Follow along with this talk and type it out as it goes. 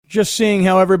Just seeing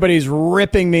how everybody's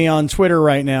ripping me on Twitter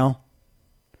right now.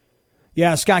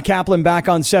 Yeah, Scott Kaplan back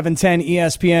on 710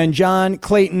 ESPN. John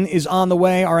Clayton is on the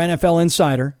way, our NFL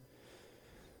insider.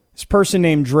 This person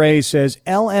named Dre says,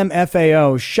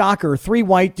 LMFAO, shocker, 3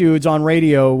 white dudes on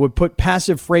radio would put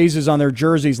passive phrases on their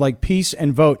jerseys like peace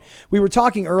and vote. We were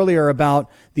talking earlier about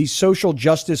these social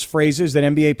justice phrases that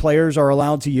NBA players are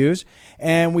allowed to use,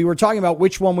 and we were talking about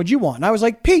which one would you want. And I was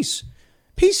like, peace.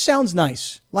 Peace sounds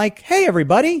nice. Like, hey,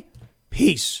 everybody,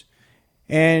 peace.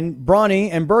 And Bronny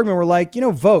and Bergman were like,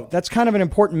 vote. That's kind of an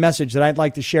important message that I'd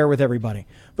like to share with everybody.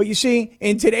 But you see,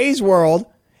 in today's world,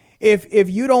 if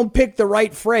you don't pick the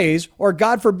right phrase, or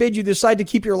God forbid you decide to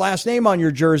keep your last name on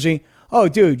your jersey, oh,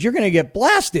 dude, you're going to get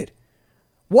blasted.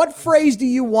 What phrase do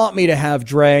you want me to have,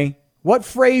 Dre? What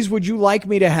phrase would you like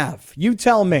me to have? You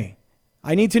tell me.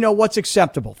 I need to know what's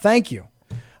acceptable. Thank you.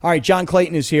 All right, John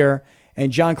Clayton is here.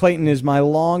 And John Clayton is my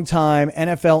longtime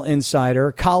NFL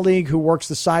insider, colleague who works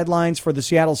the sidelines for the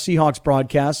Seattle Seahawks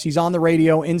broadcasts. He's on the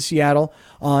radio in Seattle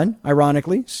on,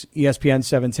 ironically, ESPN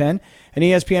 710. And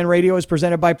ESPN Radio is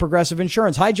presented by Progressive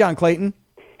Insurance. Hi, John Clayton.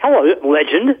 Hello,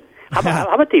 legend. How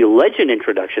about the legend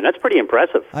introduction? That's pretty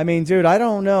impressive. I mean, dude, I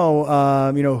don't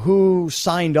know, who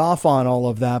signed off on all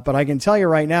of that, but I can tell you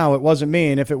right now it wasn't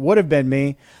me. And if it would have been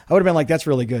me, I would have been like, that's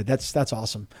really good. That's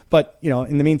awesome. But,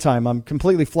 in the meantime, I'm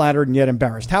completely flattered and yet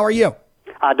embarrassed. How are you?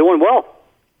 Doing well.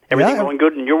 Everything going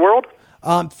good in your world?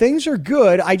 Things are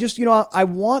good. I just, I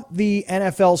want the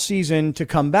NFL season to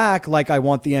come back like I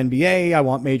want the NBA. I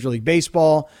want Major League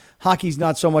Baseball. Hockey's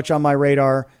not so much on my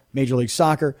radar. Major League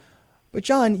Soccer. But,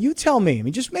 John, you tell me.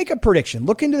 Just make a prediction.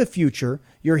 Look into the future.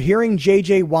 You're hearing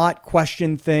J.J. Watt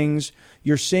question things.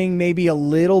 You're seeing maybe a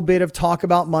little bit of talk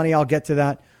about money. I'll get to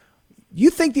that. You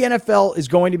think the NFL is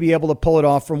going to be able to pull it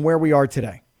off from where we are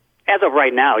today? As of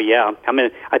right now, yeah.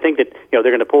 I think that they're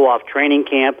going to pull off training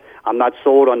camp. I'm not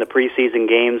sold on the preseason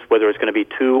games, whether it's going to be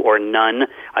 2 or none.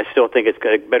 I still think it's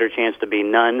got a better chance to be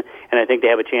none, and I think they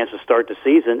have a chance to start the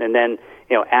season. And then,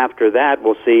 after that,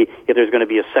 we'll see if there's going to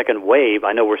be a second wave.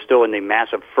 I know we're still in the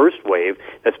massive first wave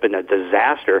that's been a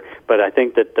disaster, but I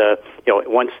think that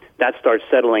once that starts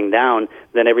settling down,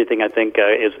 then everything I think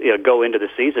is go into the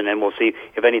season, and we'll see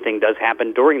if anything does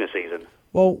happen during the season.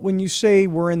 Well, when you say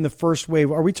we're in the first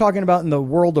wave, are we talking about in the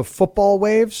world of football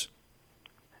waves?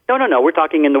 No. We're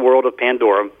talking in the world of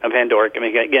Pandora. I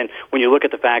mean, again, when you look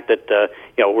at the fact that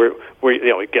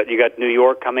you got New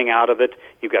York coming out of it,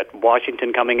 you've got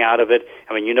Washington coming out of it.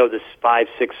 I mean, there's 5,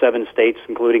 6, 7 states,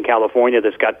 including California,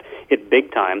 that's got it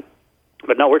big time.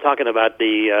 But no, we're talking about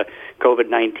the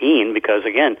COVID-19 because,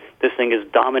 again, this thing is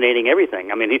dominating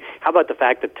everything. I mean, how about the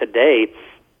fact that today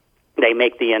they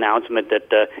make the announcement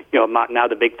that now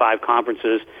the Big 5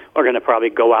 conferences are going to probably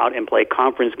go out and play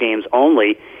conference games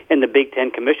only, and the Big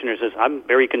 10 commissioner says, I'm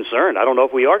very concerned. I don't know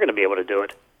if we are going to be able to do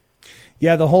it.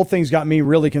 Yeah, the whole thing's got me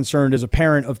really concerned as a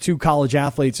parent of 2 college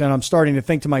athletes, and I'm starting to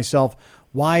think to myself,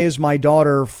 why is my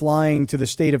daughter flying to the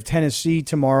state of Tennessee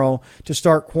tomorrow to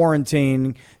start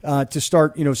quarantine, to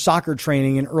start soccer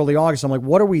training in early August? I'm like,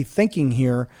 what are we thinking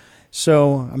here?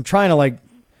 So I'm trying to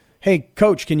hey,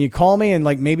 coach, can you call me? And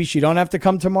maybe she don't have to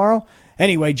come tomorrow.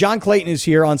 Anyway, John Clayton is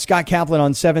here on Scott Kaplan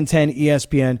on 710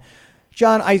 ESPN.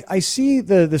 John, I see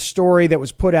the story that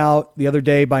was put out the other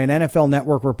day by an NFL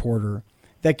Network reporter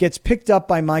that gets picked up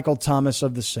by Michael Thomas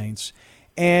of the Saints.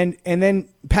 And then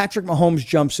Patrick Mahomes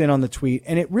jumps in on the tweet.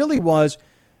 And it really was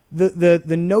the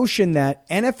notion that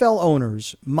NFL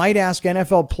owners might ask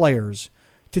NFL players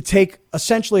to take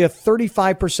essentially a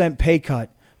 35% pay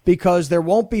cut because there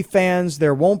won't be fans,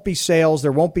 there won't be sales,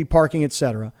 there won't be parking,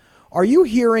 etc. Are you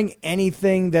hearing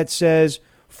anything that says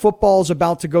football's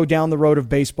about to go down the road of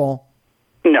baseball?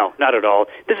 No, not at all.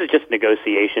 This is just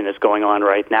negotiation that's going on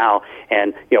right now,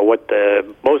 and what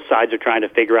both sides are trying to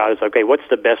figure out is, okay, what's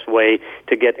the best way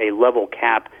to get a level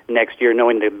cap next year,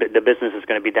 knowing the business is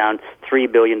going to be down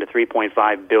 $3 billion to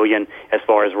 $3.5 billion as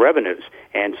far as revenues,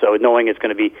 and so knowing it's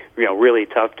going to be really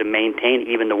tough to maintain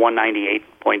even the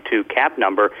 198.2 cap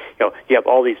number. You have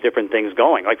all these different things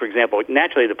going. Like, for example,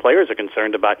 naturally the players are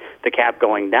concerned about the cap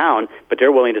going down, but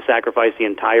they're willing to sacrifice the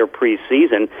entire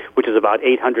preseason, which is about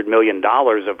 $800 million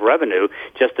of revenue,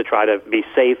 just to try to be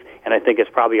safe, and I think it's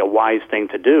probably a wise thing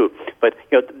to do. But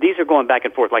these are going back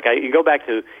and forth. You go back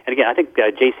to, and again, I think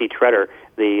J.C. Tretter,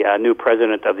 the new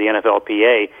president of the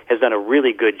NFLPA, has done a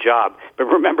really good job. But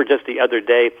remember, just the other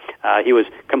day, he was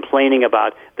complaining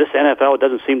about this NFL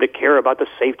doesn't seem to care about the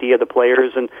safety of the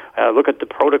players, and look at the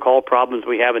protocol problems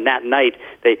we have. And that night,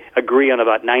 they agree on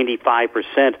about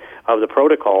 95% of the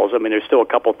protocols. I mean, there's still a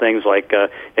couple things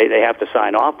they have to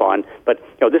sign off on, but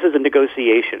this is a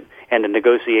negotiation. and the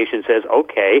negotiation says,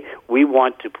 okay, we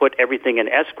want to put everything in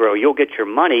escrow. You'll get your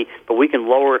money, but we can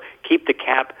keep the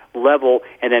cap level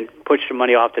and then push the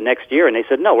money off to next year. And they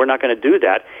said, no, we're not going to do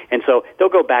that. And so they'll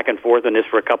go back and forth on this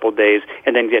for a couple of days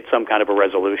and then get some kind of a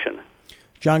resolution.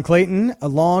 John Clayton, a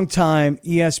longtime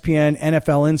ESPN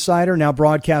NFL insider, now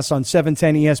broadcasts on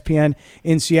 710 ESPN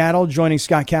in Seattle, joining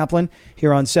Scott Kaplan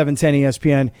here on 710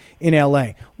 ESPN in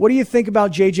L.A. What do you think about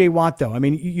J.J. Watt, though? I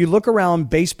mean, you look around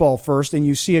baseball first, and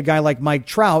you see a guy like Mike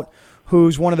Trout,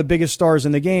 who's one of the biggest stars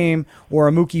in the game, or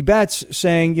a Mookie Betts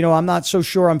saying, I'm not so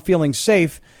sure I'm feeling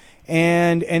safe.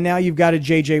 And now you've got a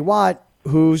J.J. Watt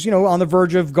who's, on the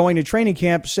verge of going to training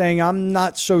camp saying, I'm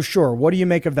not so sure. What do you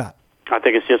make of that? I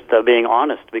think it's just being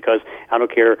honest, because I don't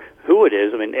care who it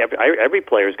is. I mean, every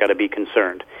player's got to be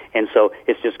concerned. And so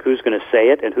it's just who's going to say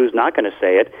it and who's not going to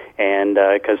say it. And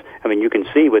because, you can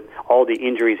see with all the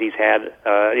injuries he's had,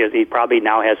 he probably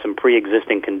now has some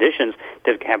pre-existing conditions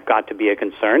that have got to be a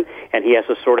concern. And he has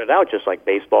to sort it out, just like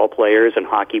baseball players and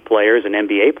hockey players and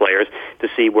NBA players, to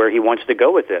see where he wants to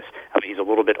go with this. He's a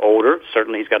little bit older.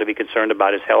 Certainly he's got to be concerned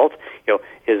about his health,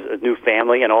 his new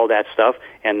family and all that stuff.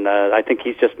 And I think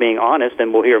he's just being honest,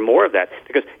 and we'll hear more of that.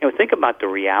 Because, think about the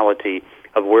reality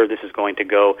of where this is going to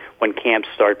go when camps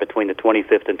start between the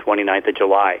 25th and 29th of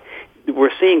July.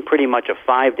 We're seeing pretty much a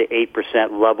 5 to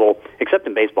 8% level, except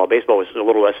in baseball. Baseball was a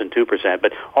little less than 2%,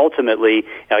 but ultimately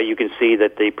you can see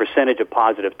that the percentage of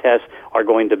positive tests are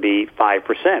going to be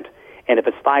 5%. And if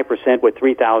it's 5% with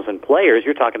 3,000 players,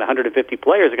 you're talking 150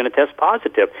 players are going to test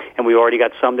positive. And we already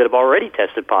got some that have already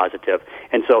tested positive.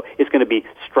 And so it's going to be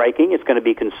striking. It's going to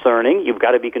be concerning. You've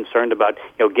got to be concerned about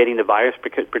getting the virus,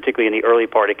 particularly in the early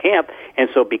part of camp. And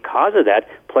so because of that,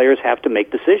 players have to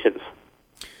make decisions.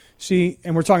 See,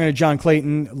 and we're talking to John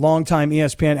Clayton, longtime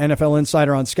ESPN NFL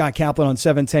insider, on Scott Kaplan on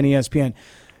 710 ESPN.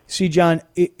 See, John,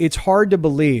 it's hard to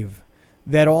believe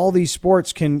that all these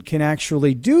sports can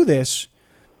actually do this,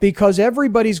 because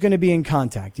everybody's going to be in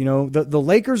contact. The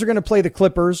Lakers are going to play the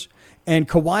Clippers, and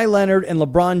Kawhi Leonard and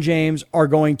LeBron James are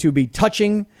going to be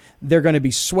touching. They're going to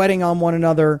be sweating on one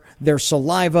another, their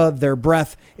saliva, their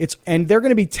breath. And they're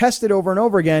going to be tested over and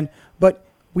over again, but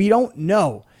we don't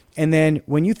know. And then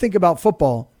when you think about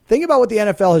football, think about what the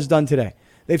NFL has done today.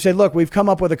 They've said, look, we've come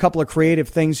up with a couple of creative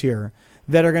things here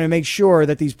that are going to make sure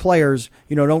that these players,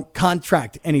 don't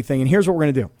contract anything. And here's what we're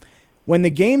going to do. When the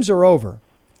games are over,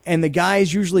 and the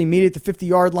guys usually meet at the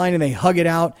 50-yard line and they hug it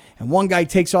out, and one guy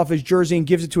takes off his jersey and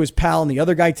gives it to his pal, and the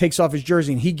other guy takes off his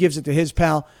jersey and he gives it to his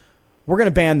pal. We're going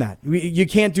to ban that. You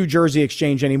can't do jersey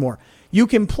exchange anymore. You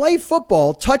can play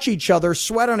football, touch each other,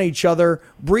 sweat on each other,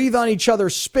 breathe on each other,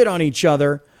 spit on each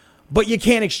other, but you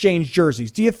can't exchange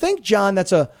jerseys. Do you think, John,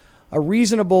 that's a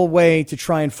reasonable way to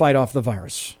try and fight off the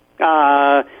virus?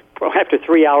 After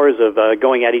 3 hours of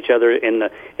going at each other in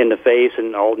the face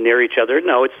and all near each other,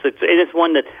 no, it's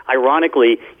one that,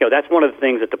 ironically, that's one of the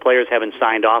things that the players haven't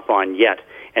signed off on yet.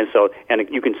 And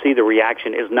you can see the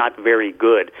reaction is not very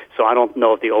good. So I don't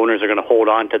know if the owners are going to hold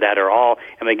on to that at all.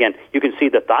 And again, you can see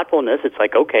the thoughtfulness. It's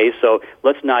like, okay, so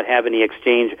let's not have any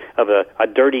exchange of a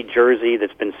dirty jersey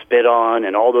that's been spit on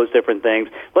and all those different things.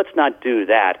 Let's not do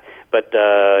that. But,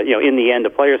 in the end, the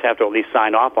players have to at least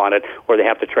sign off on it, or they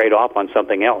have to trade off on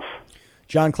something else.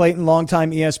 John Clayton,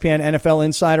 longtime ESPN NFL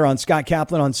insider, on Scott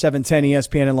Kaplan on 710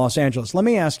 ESPN in Los Angeles. Let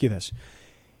me ask you this.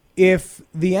 If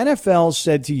the NFL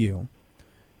said to you,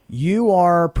 you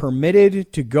are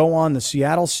permitted to go on the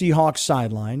Seattle Seahawks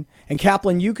sideline, and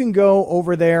Kaplan, you can go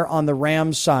over there on the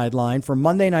Rams sideline for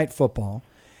Monday Night Football,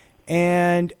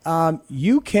 and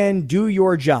you can do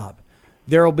your job.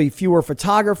 There will be fewer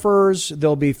photographers.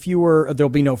 There'll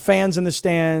be no fans in the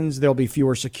stands. There'll be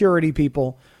fewer security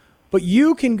people. But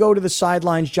you can go to the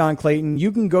sidelines, John Clayton.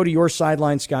 You can go to your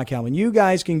sideline, Scott Kaplan. You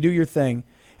guys can do your thing.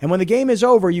 And when the game is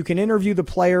over, you can interview the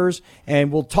players,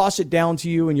 and we'll toss it down to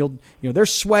you. And they're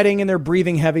sweating and they're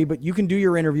breathing heavy, but you can do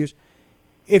your interviews.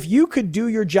 If you could do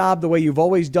your job the way you've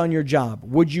always done your job,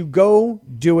 would you go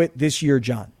do it this year,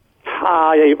 John?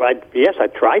 Yes,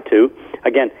 I'd try to.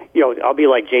 Again, I'll be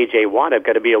like J.J. Watt. I've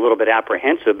got to be a little bit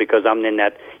apprehensive because I'm in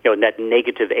that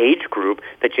negative age group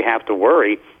that you have to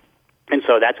worry. And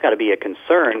so that's got to be a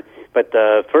concern. But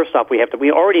first off,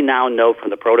 we already now know from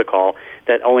the protocol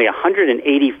that only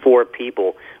 184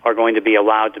 people are going to be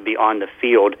allowed to be on the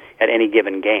field at any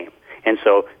given game. And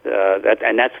so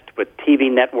that's with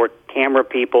TV network camera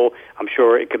people. I'm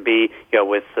sure it could be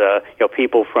with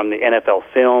people from the NFL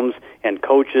films and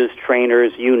coaches,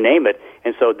 trainers, you name it.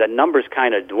 And so the numbers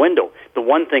kind of dwindle. The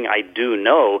one thing I do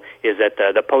know is that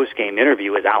the post-game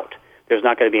interview is out. there's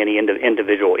not going to be any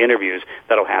individual interviews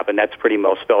that'll happen. That's pretty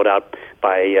well spelled out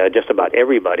by just about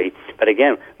everybody. But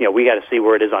again, we got to see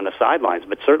where it is on the sidelines.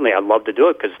 But certainly I'd love to do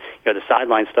it because the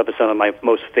sideline stuff is some of my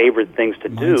most favorite things to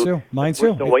do. Mine too.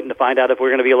 We're still waiting to find out if we're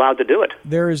going to be allowed to do it.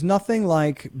 There is nothing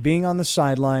like being on the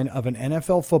sideline of an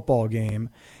NFL football game.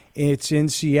 It's in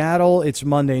Seattle. It's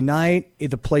Monday night.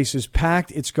 The place is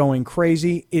packed. It's going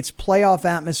crazy. It's playoff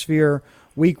atmosphere.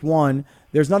 Week 1.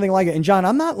 There's nothing like it. And John,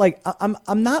 I'm not like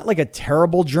a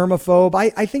terrible germaphobe.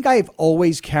 I think I've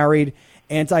always carried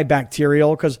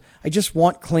antibacterial because I just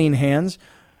want clean hands.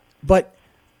 But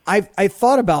I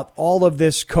thought about all of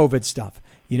this COVID stuff,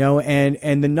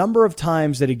 and the number of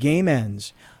times that a game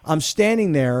ends, I'm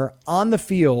standing there on the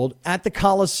field at the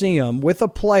Coliseum with a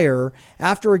player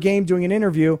after a game doing an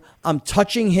interview. I'm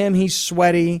touching him. He's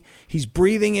sweaty. He's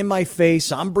breathing in my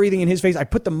face. I'm breathing in his face. I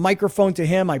put the microphone to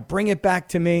him. I bring it back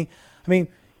to me. I mean,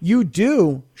 you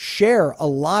do share a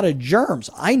lot of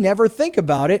germs. I never think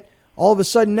about it. All of a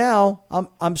sudden now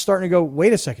I'm starting to go,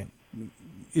 wait a second.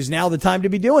 Is now the time to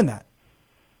be doing that?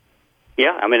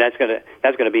 Yeah, I mean that's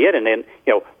gonna be it. And then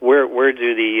where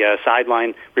do the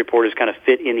sideline reporters kind of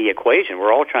fit in the equation?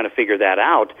 We're all trying to figure that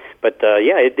out. But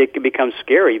it can become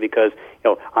scary because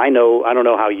I don't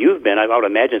know how you've been. I would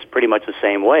imagine it's pretty much the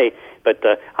same way. But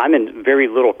I'm in very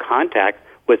little contact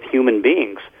with human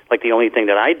beings. Like the only thing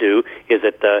that I do is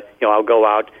that I'll go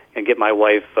out and get my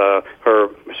wife her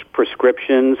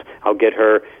prescriptions. I'll get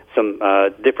her some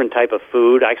different type of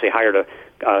food. I actually hired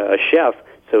a chef,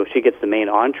 so she gets the main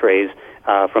entrees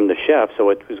from the chef. So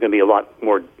it was going to be a lot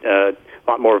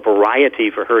more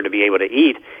variety for her to be able to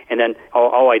eat. And then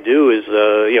all I do is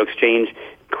exchange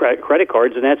credit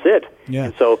cards, and that's it. Yeah.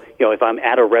 And so, if I'm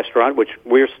at a restaurant, which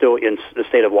we're still in the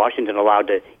state of Washington allowed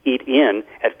to eat in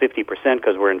at 50%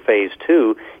 because we're in phase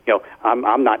 2,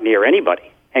 I'm not near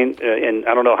anybody. And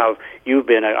I don't know how you've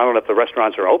been. I don't know if the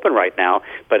restaurants are open right now,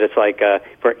 but it's like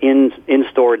for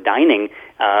in-store dining,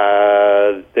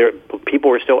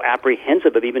 people are still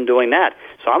apprehensive of even doing that.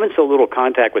 So I'm in so little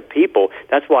contact with people.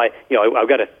 That's why I've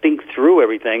got to think through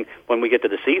everything when we get to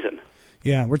the season.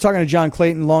 Yeah, we're talking to John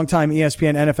Clayton, longtime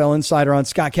ESPN NFL insider, on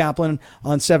Scott Kaplan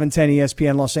on 710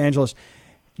 ESPN Los Angeles.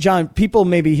 John, people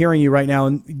may be hearing you right now,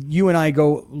 and you and I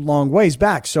go long ways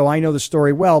back, so I know the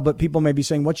story well, but people may be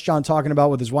saying, what's John talking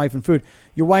about with his wife and food?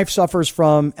 Your wife suffers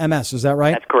from MS, is that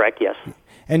right? That's correct, yes.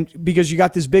 And because you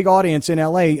got this big audience in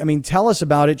L.A., I mean, tell us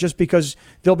about it, just because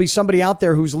there'll be somebody out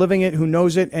there who's living it, who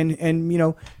knows it, and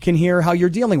can hear how you're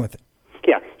dealing with it.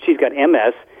 Yeah, she's got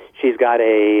MS. She's got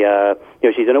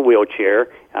she's in a wheelchair.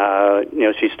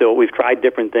 We've tried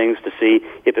different things to see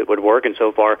if it would work, and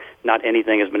so far, not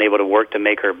anything has been able to work to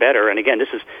make her better. And again, this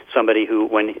is somebody who,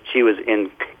 when she was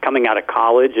coming out of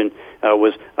college and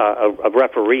was a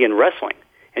referee in wrestling,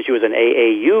 and she was an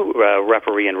AAU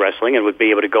referee in wrestling, and would be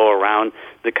able to go around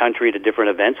the country to different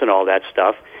events and all that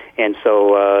stuff. And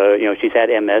so, she's had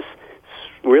MS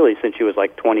really since she was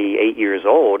like 28 years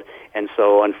old. And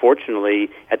so, unfortunately,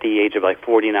 at the age of like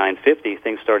 49, 50,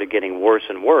 things started getting worse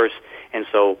and worse. And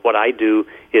so what I do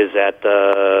is that,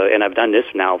 and I've done this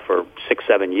now for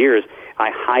 6-7 years,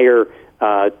 I hire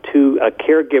a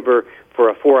caregiver for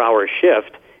a 4-hour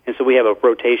shift. And so we have a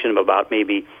rotation of about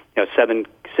maybe 7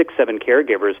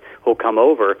 caregivers who'll come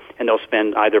over, and they'll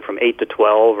spend either from 8 to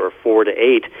 12 or 4 to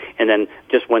 8. And then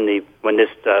just when this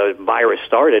virus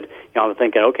started, I'm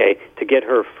thinking, okay, to get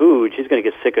her food, she's going to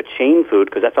get sick of chain food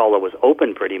because that's all that was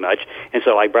open pretty much. And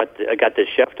so I got this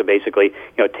chef to basically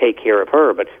take care of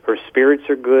her. But her spirits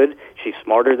are good. She's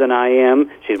smarter than I am.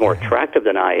 She's more attractive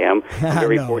than I am. I'm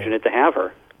very fortunate to have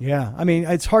her. Yeah, I mean,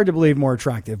 it's hard to believe more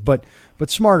attractive, but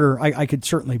smarter, I could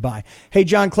certainly buy. Hey,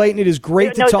 John Clayton, it is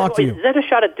great to talk to you. Is that a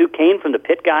shot at Duquesne from the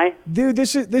Pitt guy? Dude,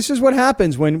 this is what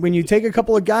happens when you take a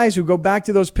couple of guys who go back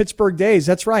to those Pittsburgh days.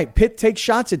 That's right. Pitt takes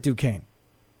shots at Duquesne.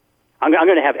 I'm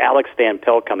going to have Alex Van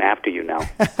Pelt come after you now.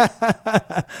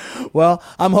 Well,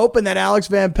 I'm hoping that Alex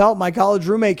Van Pelt, my college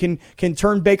roommate, can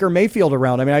turn Baker Mayfield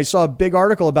around. I mean, I saw a big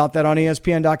article about that on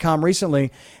ESPN.com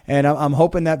recently, and I'm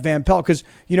hoping that Van Pelt, because,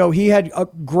 he had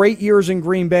great years in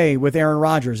Green Bay with Aaron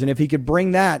Rodgers, and if he could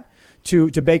bring that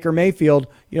to Baker Mayfield,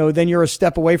 then you're a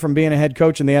step away from being a head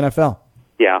coach in the NFL.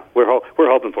 Yeah, we're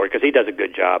hoping for it because he does a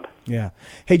good job. Yeah.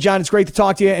 Hey, John, it's great to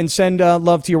talk to you, and send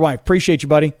love to your wife. Appreciate you,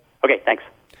 buddy. Okay, thanks.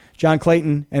 John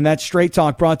Clayton, and that's Straight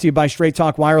Talk, brought to you by Straight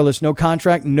Talk Wireless. No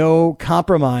contract, no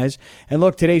compromise. And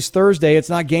look, today's Thursday. It's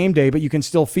not game day, but you can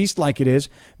still feast like it is.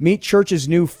 Meet Church's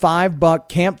new $5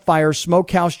 Campfire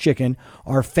Smokehouse Chicken,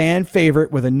 our fan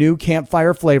favorite with a new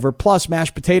campfire flavor, plus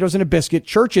mashed potatoes and a biscuit.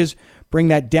 Church's bring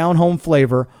that down-home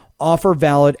flavor. Offer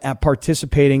valid at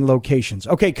participating locations.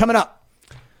 Okay, coming up.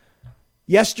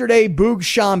 Yesterday, Boog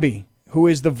Shambi, who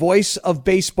is the voice of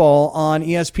baseball on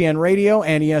ESPN radio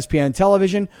and ESPN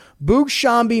television. Boog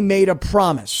Sciambi made a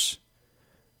promise.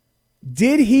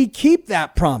 Did he keep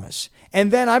that promise?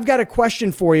 And then I've got a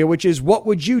question for you, which is, what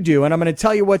would you do? And I'm going to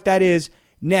tell you what that is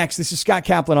next. This is Scott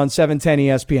Kaplan on 710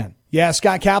 ESPN. Yeah,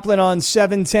 Scott Kaplan on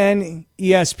 710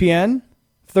 ESPN.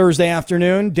 Thursday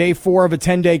afternoon, day 4 of a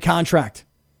 10-day contract.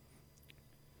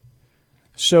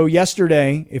 So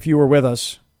yesterday, if you were with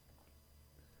us,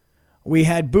 we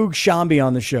had Boog Sciambi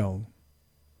on the show.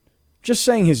 Just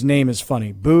saying his name is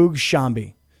funny. Boog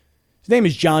Sciambi. His name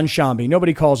is John Sciambi.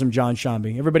 Nobody calls him John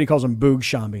Sciambi. Everybody calls him Boog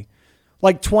Sciambi.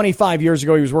 Like 25 years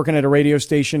ago, he was working at a radio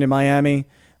station in Miami.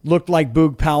 Looked like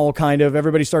Boog Powell, kind of.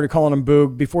 Everybody started calling him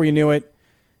Boog. Before you knew it,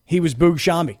 he was Boog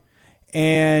Sciambi.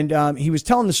 And he was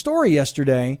telling the story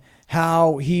yesterday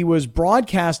how he was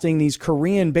broadcasting these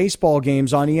Korean baseball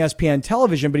games on ESPN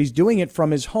television, but he's doing it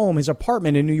from his home, his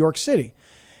apartment in New York City.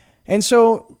 And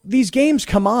so these games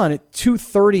come on at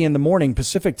 2:30 in the morning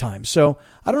Pacific time. So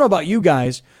I don't know about you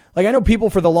guys. Like, I know people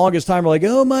for the longest time are like,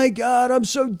 oh my God, I'm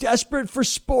so desperate for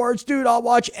sports, dude. I'll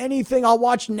watch anything. I'll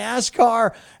watch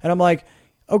NASCAR. And I'm like,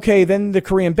 okay, then the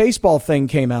Korean baseball thing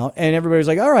came out and everybody was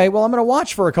like, all right, well, I'm going to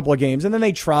watch for a couple of games. And then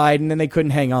they tried and then they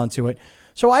couldn't hang on to it.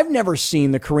 So I've never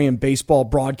seen the Korean baseball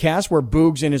broadcast where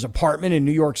Boog's in his apartment in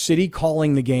New York City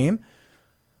calling the game.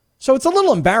 So it's a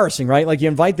little embarrassing, right? Like, you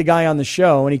invite the guy on the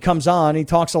show and he comes on, he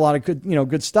talks a lot of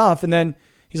good stuff. And then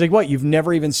he's like, what, you've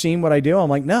never even seen what I do? I'm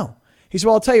like, no. He said,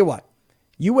 well, I'll tell you what,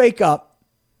 you wake up,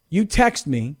 you text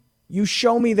me, you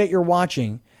show me that you're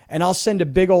watching, and I'll send a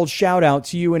big old shout out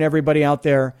to you and everybody out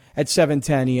there at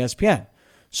 710 ESPN.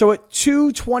 So at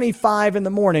 2:25 in the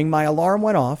morning, my alarm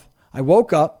went off. I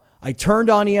woke up, I turned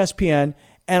on ESPN,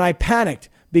 and I panicked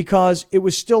because it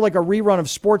was still like a rerun of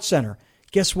SportsCenter.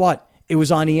 Guess what? It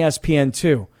was on ESPN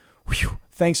too. Whew,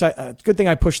 thanks. Good thing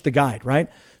I pushed the guide, right?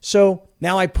 So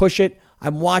now I push it.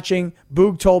 I'm watching.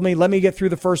 Boog told me, let me get through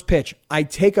the first pitch. I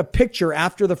take a picture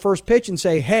after the first pitch and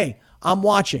say, hey, I'm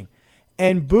watching.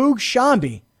 And Boog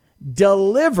Sciambi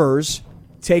delivers.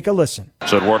 Take a listen.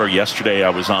 So, Eduardo, yesterday I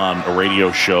was on a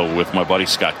radio show with my buddy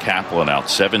Scott Kaplan out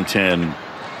 710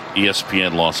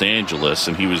 ESPN Los Angeles,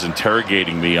 and he was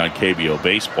interrogating me on KBO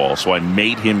baseball, so I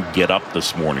made him get up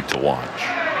this morning to watch.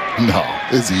 No.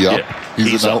 Is he up? Yeah,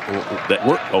 he's up.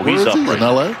 He's up. Right In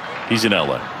L.A.? He's in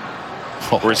L.A.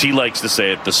 Oh. Or as he likes to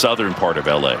say it, the southern part of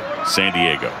L.A., San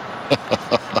Diego.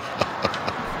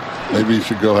 Maybe you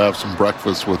should go have some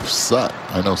breakfast with Sut.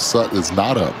 I know Sut is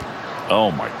not up.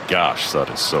 Oh, my gosh, Sut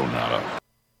is so not up.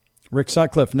 Rick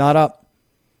Sutcliffe, not up.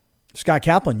 Scott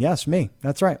Kaplan, yes, me.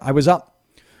 That's right. I was up.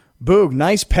 Boog,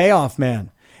 nice payoff,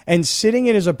 man. And sitting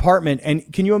in his apartment,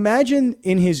 and can you imagine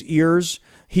in his ears,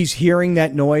 he's hearing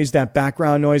that noise, that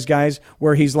background noise, guys,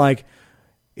 where he's like,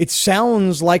 it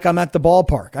sounds like I'm at the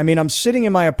ballpark. I mean, I'm sitting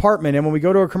in my apartment, and when we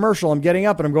go to a commercial, I'm getting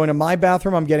up and I'm going to my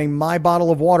bathroom. I'm getting my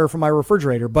bottle of water from my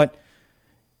refrigerator, but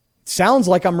it sounds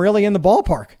like I'm really in the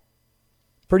ballpark.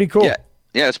 Pretty cool. Yeah,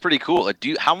 it's pretty cool. Do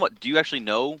you actually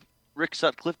know Rick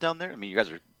Sutcliffe down there? I mean, you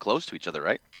guys are close to each other,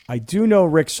 right? I do know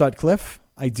Rick Sutcliffe.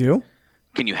 I do.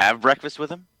 Can you have breakfast with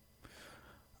him?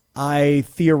 I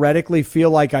theoretically feel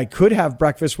like I could have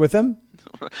breakfast with him.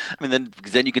 I mean,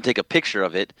 then you can take a picture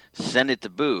of it, send it to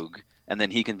Boog, and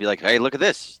then he can be like, hey, look at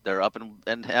this. They're up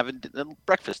and having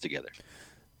breakfast together.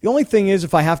 The only thing is,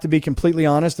 if I have to be completely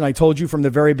honest, and I told you from the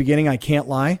very beginning I can't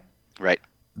lie. Right.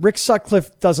 Rick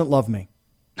Sutcliffe doesn't love me.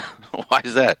 Why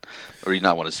is that? Or do you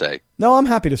not want to say? No, I'm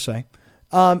happy to say.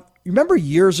 You remember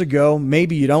years ago,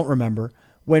 maybe you don't remember,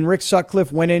 when Rick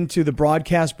Sutcliffe went into the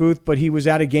broadcast booth, but he was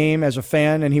at a game as a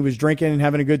fan and he was drinking and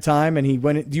having a good time, and he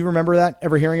went in. Do you remember that?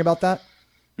 Ever hearing about that?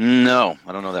 No,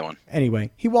 I don't know that one.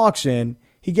 Anyway, he walks in,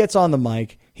 he gets on the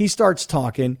mic, he starts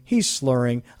talking, he's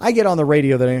slurring. I get on the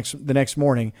radio the next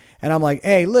morning, and I'm like,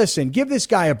 hey, listen, give this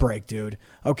guy a break, dude.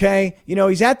 Okay? You know,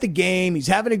 he's at the game, he's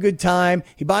having a good time.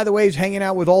 He, by the way, is hanging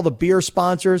out with all the beer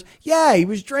sponsors. Yeah, he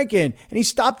was drinking, and he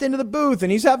stopped into the booth,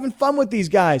 and he's having fun with these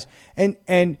guys.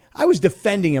 And I was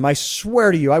defending him. I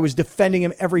swear to you, I was defending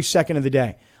him every second of the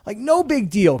day. Like, no big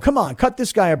deal. Come on, cut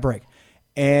this guy a break.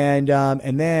 And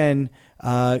then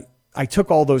I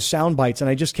took all those sound bites and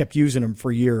I just kept using them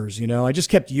for years. You know, I just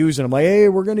kept using them like, hey,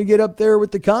 we're going to get up there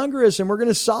with the Congress and we're going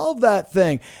to solve that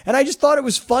thing. And I just thought it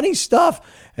was funny stuff.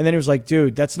 And then it was like,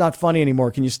 dude, that's not funny anymore.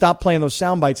 Can you stop playing those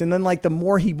sound bites? And then like the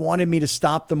more he wanted me to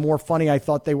stop, the more funny I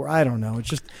thought they were. I don't know. It's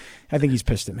just, I think he's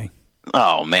pissed at me.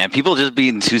 Oh man, people just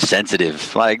being too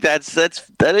sensitive. Like that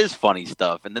is funny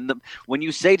stuff. And then when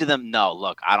you say to them, no,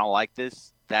 look, I don't like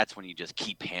this, that's when you just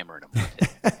keep hammering them with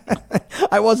it.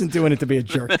 I wasn't doing it to be a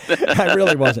jerk. I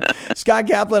really wasn't. Scott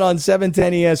Kaplan on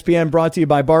 710 ESPN, brought to you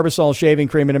by Barbasol Shaving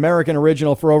Cream, an American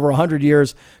original for over 100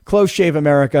 years. Close Shave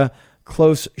America,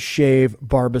 Close Shave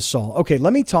Barbasol. Okay,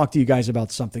 let me talk to you guys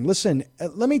about something. Listen,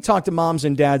 let me talk to moms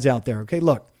and dads out there. Okay,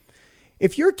 look,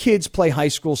 if your kids play high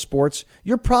school sports,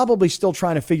 you're probably still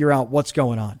trying to figure out what's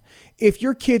going on. If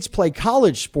your kids play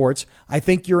college sports, I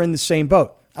think you're in the same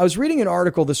boat. I was reading an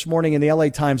article this morning in the LA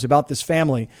Times about this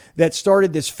family that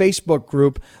started this Facebook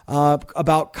group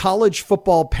about college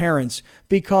football parents,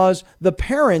 because the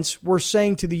parents were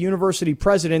saying to the university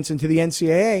presidents and to the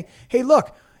NCAA, hey,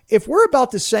 look, if we're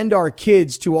about to send our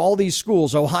kids to all these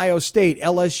schools, Ohio State,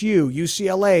 LSU,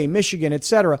 UCLA, Michigan,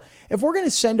 etc., if we're going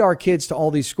to send our kids to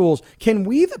all these schools, can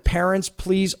we, the parents,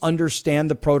 please understand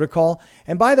the protocol?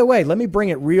 And by the way, let me bring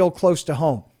it real close to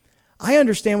home. I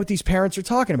understand what these parents are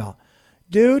talking about.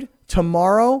 Dude,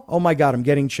 tomorrow, oh my God, I'm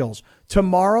getting chills.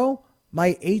 Tomorrow,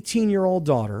 my 18-year-old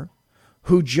daughter,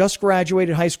 who just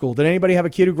graduated high school. Did anybody have a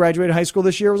kid who graduated high school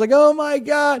this year? It was like, oh my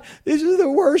God, this is the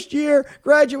worst year.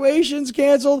 Graduation's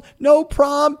canceled. No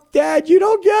prom. Dad, you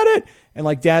don't get it. And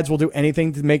like dads will do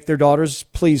anything to make their daughters,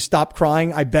 please stop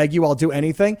crying. I beg you, I'll do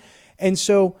anything. And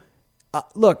so,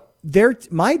 look,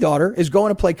 my daughter is going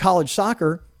to play college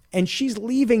soccer and she's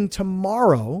leaving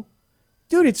tomorrow.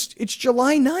 Dude, it's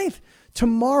July 9th.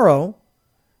 Tomorrow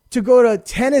to go to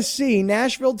Tennessee,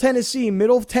 Nashville, Tennessee,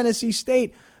 middle of Tennessee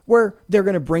State, where they're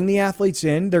going to bring the athletes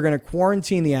in. They're going to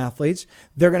quarantine the athletes.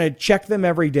 They're going to check them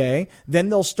every day. Then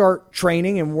they'll start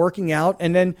training and working out.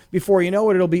 And then before you know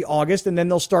it, it'll be August. And then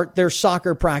they'll start their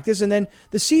soccer practice and then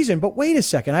the season. But wait a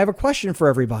second. I have a question for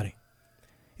everybody.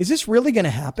 Is this really going to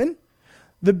happen?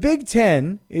 The Big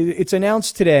Ten, it's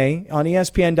announced today on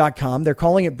ESPN.com. They're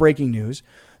calling it breaking news.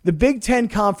 The Big Ten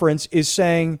Conference is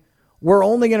saying, we're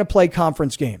only going to play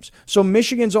conference games. So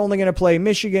Michigan's only going to play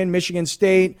Michigan, Michigan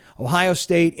State, Ohio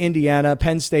State, Indiana,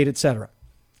 Penn State, etc.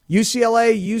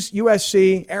 UCLA,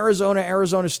 USC,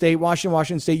 Arizona State,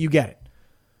 Washington State, you get it.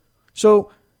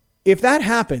 So if that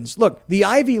happens, look, the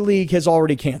Ivy League has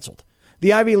already canceled.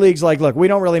 The Ivy League's like, look, we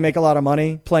don't really make a lot of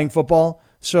money playing football,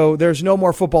 so there's no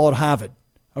more football at Harvard.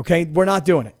 Okay, we're not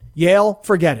doing it. Yale,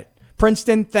 forget it.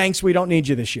 Princeton, thanks, we don't need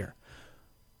you this year.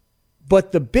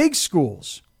 But the big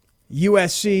schools,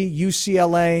 USC,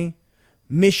 UCLA,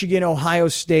 Michigan, Ohio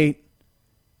State,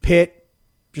 Pitt,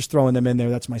 just throwing them in there,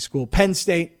 that's my school, Penn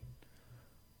State.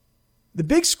 The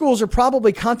big schools are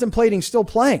probably contemplating still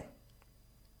playing.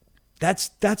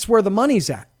 That's where the money's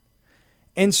at.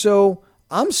 And so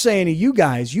I'm saying to you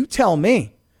guys, you tell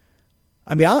me.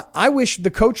 I mean, I wish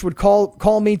the coach would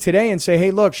call me today and say,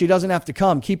 hey, look, she doesn't have to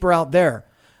come. Keep her out there.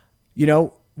 You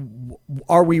know,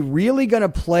 are we really going to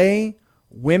play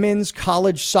women's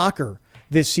college soccer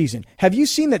this season? Have you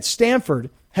seen that Stanford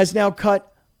has now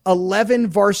cut 11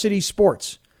 varsity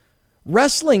sports?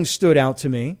 Wrestling stood out to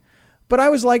me, but I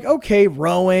was like, okay,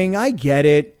 rowing, I get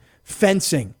it.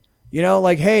 Fencing, you know,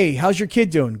 like, hey, how's your kid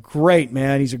doing? Great,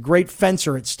 man. He's a great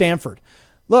fencer at Stanford.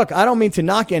 Look, I don't mean to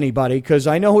knock anybody because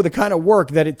I know the kind of work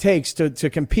that it takes to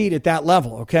compete at that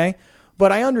level, okay?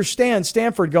 But I understand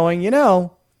Stanford going, you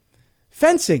know,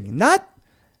 fencing, not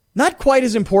quite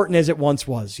as important as it once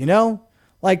was, you know?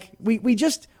 Like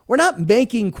we're not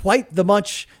making quite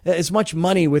as much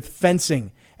money with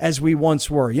fencing as we once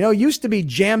were. You know, it used to be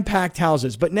jam-packed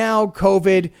houses, but now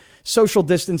COVID, social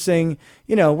distancing,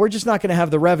 you know, we're just not going to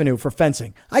have the revenue for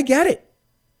fencing. I get it.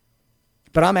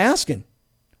 But I'm asking.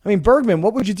 I mean, Bergman,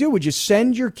 what would you do? Would you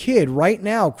send your kid right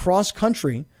now cross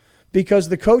country because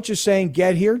the coach is saying,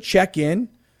 get here, check in,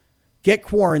 get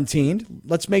quarantined.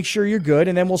 Let's make sure you're good.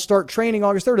 And then we'll start training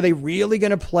August 3rd. Are they really going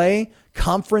to play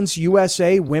Conference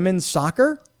USA women's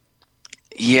soccer?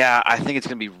 Yeah, I think it's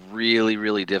going to be really,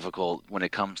 really difficult when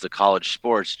it comes to college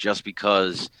sports just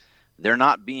because they're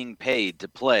not being paid to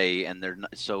play. And they're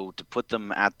not, so to put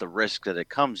them at the risk that it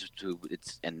comes to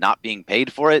and not being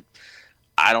paid for it,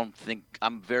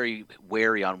 I'm very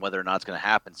wary on whether or not it's going to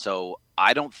happen. So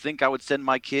I don't think I would send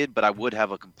my kid, but I would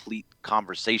have a complete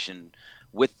conversation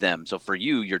with them. So for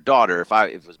you, your daughter, if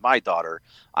it was my daughter,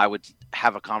 I would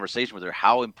have a conversation with her.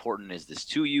 How important is this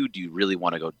to you? Do you really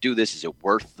want to go do this? Is it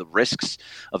worth the risks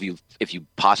of you if you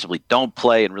possibly don't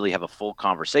play, and really have a full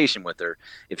conversation with her?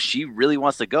 If she really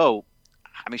wants to go,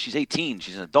 I mean, she's 18,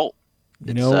 she's an adult.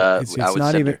 You know,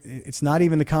 it's not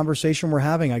even the conversation we're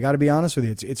having. I got to be honest with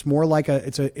you. It's more like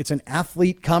it's an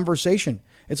athlete conversation.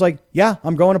 It's like, yeah,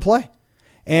 I'm going to play.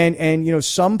 And you know,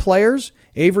 some players,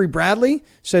 Avery Bradley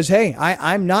says, hey,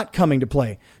 I'm not coming to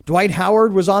play. Dwight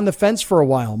Howard was on the fence for a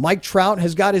while. Mike Trout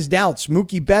has got his doubts.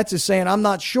 Mookie Betts is saying, I'm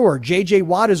not sure. J.J.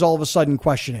 Watt is all of a sudden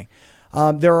questioning.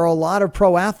 There are a lot of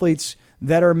pro athletes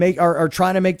that are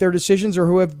trying to make their decisions or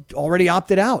who have already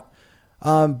opted out.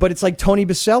 But it's like Tony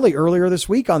Baselli earlier this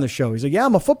week on the show. He's like, yeah,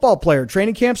 I'm a football player.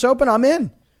 Training camp's open. I'm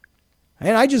in.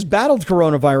 And I just battled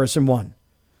coronavirus and won.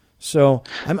 So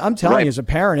I'm telling you, as a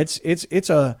parent,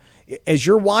 as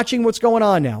you're watching what's going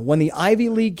on now, when the Ivy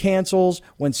League cancels,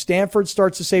 when Stanford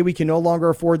starts to say we can no longer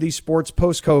afford these sports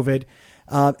post-COVID,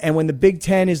 and when the Big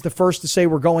Ten is the first to say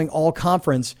we're going all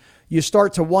conference, you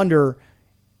start to wonder,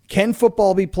 can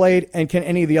football be played and can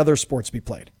any of the other sports be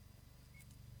played?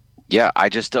 Yeah, I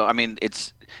just don't. I mean,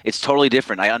 it's totally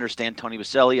different. I understand Tony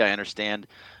Baselli. I understand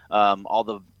all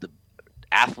the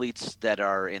athletes that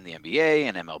are in the NBA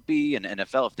and MLB and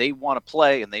NFL. If they want to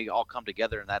play and they all come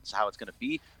together and that's how it's going to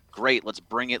be, great. Let's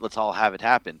bring it. Let's all have it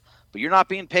happen. But you're not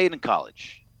being paid in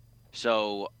college.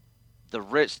 So the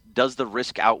risk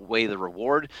outweigh the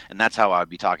reward? And that's how I'd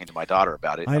be talking to my daughter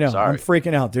about it. I know. I'm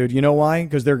freaking out, dude. You know why?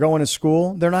 Because they're going to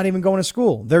school. They're not even going to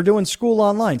school. They're doing school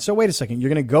online. So wait a second. You're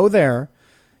going to go there.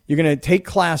 You're going to take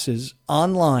classes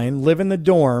online, live in the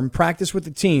dorm, practice with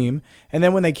the team, and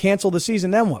then when they cancel the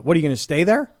season, then what? What, are you going to stay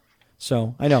there?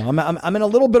 So I know I'm in a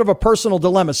little bit of a personal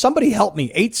dilemma. Somebody help me.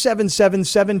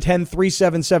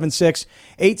 877-710-3776,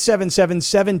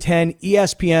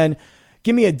 877-710-ESPN.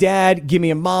 Give me a dad, give me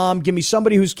a mom, give me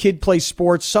somebody whose kid plays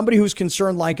sports, somebody who's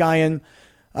concerned like I am.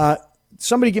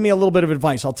 Somebody give me a little bit of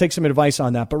advice. I'll take some advice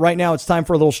on that. But right now it's time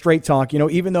for a little straight talk. You know,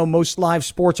 even though most live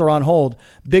sports are on hold,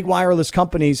 big wireless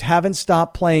companies haven't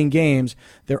stopped playing games.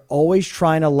 They're always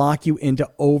trying to lock you into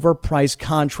overpriced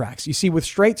contracts. You see, with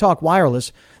Straight Talk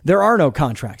Wireless, there are no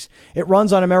contracts. It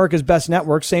runs on America's best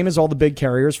network, same as all the big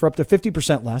carriers, for up to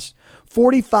 50% less.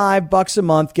 $45 a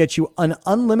month gets you an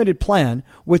unlimited plan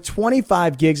with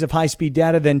 25 gigs of high-speed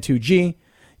data, then 2G.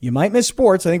 You might miss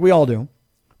sports. I think we all do.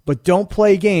 But don't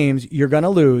play games you're going to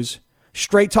lose.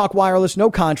 Straight Talk Wireless, no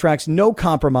contracts, no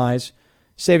compromise.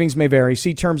 Savings may vary.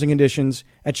 See terms and conditions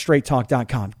at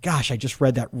straighttalk.com. Gosh, I just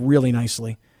read that really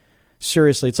nicely.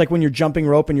 Seriously, it's like when you're jumping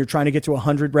rope and you're trying to get to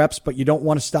 100 reps, but you don't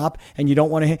want to stop and you don't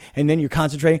want to hit, and then you're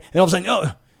concentrating, and all of a sudden,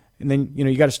 oh, and then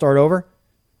you got to start over.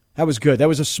 That was good. That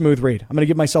was a smooth read. I'm going to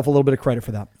give myself a little bit of credit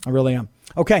for that. I really am.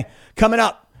 Okay, coming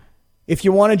up. If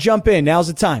you want to jump in, now's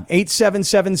the time.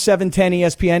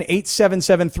 877-710-ESPN,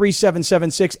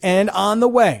 877-3776. And on the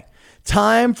way,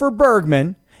 time for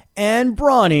Bergman and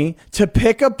Brawny to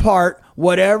pick apart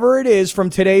whatever it is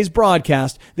from today's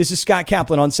broadcast. This is Scott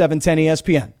Kaplan on 710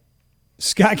 ESPN.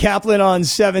 Scott Kaplan on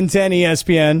 710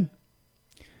 ESPN.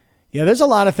 Yeah, there's a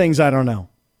lot of things I don't know.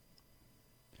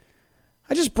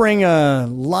 I just bring a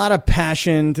lot of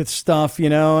passion to stuff,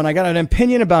 and I got an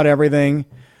opinion about everything.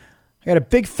 I got a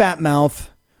big fat mouth.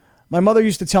 My mother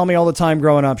used to tell me all the time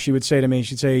growing up, she'd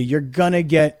say, you're going to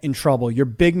get in trouble. Your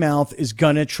big mouth is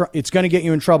it's going to get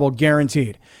you in trouble,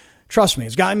 guaranteed. Trust me,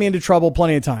 it's gotten me into trouble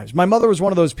plenty of times. My mother was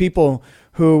one of those people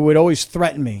who would always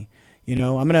threaten me.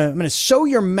 I'm going to sew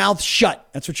your mouth shut.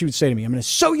 That's what she would say to me. I'm going to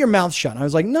sew your mouth shut. And I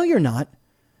was like, no, you're not.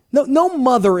 No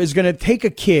mother is going to take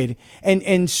a kid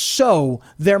and sew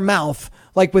their mouth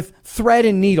like with thread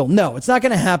and needle. No, it's not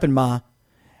going to happen, Ma.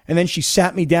 And then she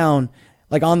sat me down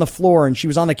like on the floor, and she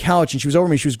was on the couch, and she was over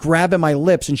me. She was grabbing my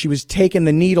lips, and she was taking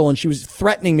the needle, and she was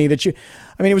threatening me it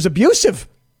was abusive.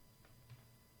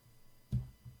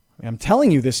 I'm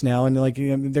telling you this now, and they're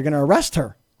going to arrest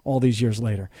her all these years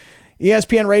later.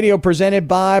 ESPN Radio presented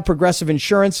by Progressive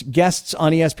Insurance. Guests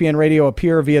on ESPN Radio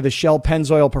appear via the Shell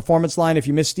Pennzoil Performance Line. If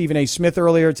you missed Stephen A. Smith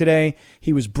earlier today,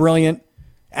 he was brilliant,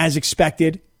 as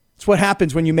expected. It's what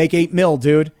happens when you make $8 million,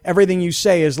 dude. Everything you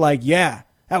say is like, yeah.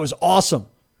 That was awesome.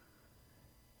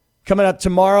 Coming up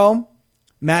tomorrow,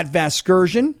 Matt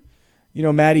Vasgersian,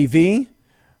 Matty V,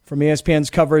 from ESPN's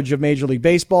coverage of Major League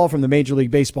Baseball, from the Major League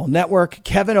Baseball Network.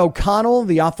 Kevin O'Connell,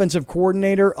 the offensive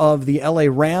coordinator of the LA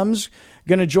Rams,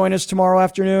 going to join us tomorrow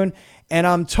afternoon. And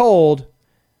I'm told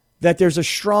that there's a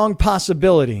strong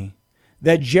possibility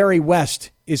that Jerry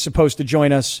West is supposed to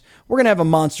join us. We're going to have a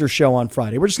monster show on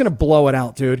Friday. We're just going to blow it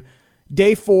out, dude.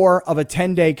 Day 4 of a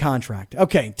 10-day contract.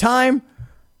 Okay, time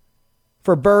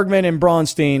for Bergman and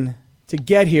Braunstein to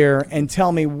get here and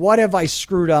tell me, what have I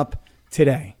screwed up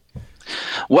today?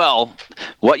 Well,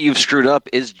 what you've screwed up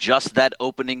is just that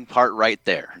opening part right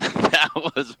there. That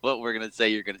was what we're going to say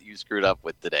you screwed up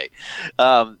with today.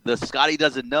 The Scotty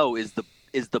doesn't know is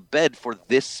the bed for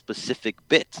this specific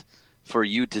bit for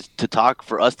you to talk,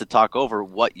 for us to talk over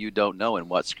what you don't know and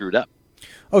what screwed up.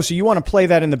 Oh, so you want to play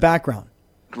that in the background?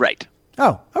 Right.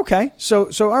 Oh, okay. So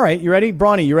all right. You ready?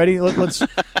 Brawny, you ready? Let's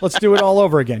do it all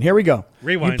over again. Here we go.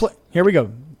 Rewind. Here we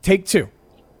go. Take 2.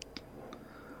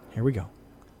 Here we go.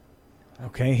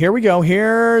 Okay, here we go.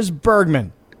 Here's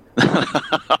Bergman.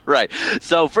 Right.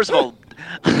 So first of all,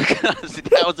 because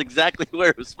that was exactly where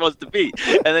it was supposed to be.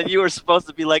 And then you were supposed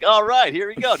to be like, all right, here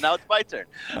we go. Now it's my turn.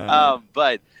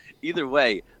 But either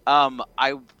way,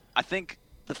 I think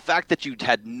the fact that you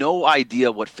had no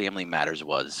idea what Family Matters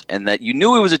was and that you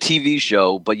knew it was a TV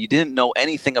show, but you didn't know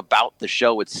anything about the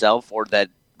show itself or that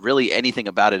really anything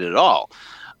about it at all.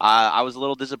 I was a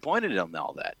little disappointed in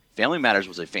all that. Family Matters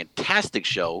was a fantastic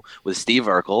show with Steve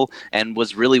Urkel and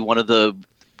was really one of the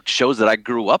shows that I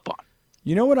grew up on.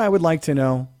 You know what I would like to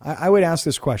know? I would ask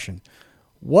this question.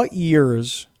 What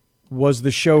years was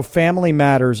the show Family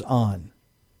Matters on?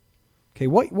 Okay,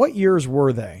 what years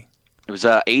were they? It was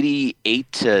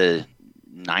 88 to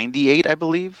 98, I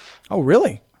believe. Oh,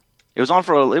 really? It was on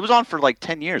for like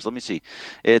 10 years. Let me see.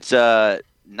 It's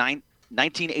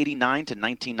 1989 to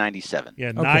 1997.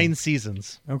 Yeah, 9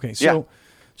 seasons. Okay, so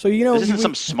you know this isn't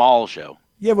some small show.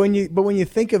 Yeah, when you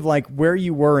think of like where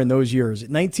you were in those years,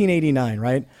 1989,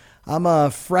 right? I'm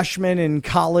a freshman in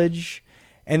college,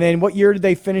 and then what year did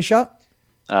they finish up?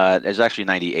 It was actually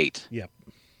 98. Yep.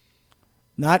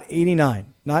 Not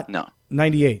 89. No.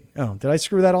 98. Oh, did I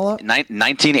screw that all up?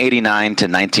 1989 to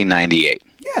 1998.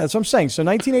 Yeah, that's what I'm saying. So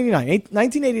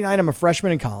 1989, I'm a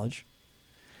freshman in college.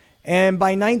 And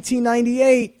by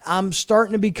 1998, I'm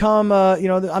starting to become,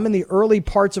 I'm in the early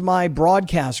parts of my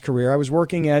broadcast career. I was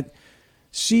working at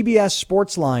CBS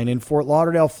Sportsline in Fort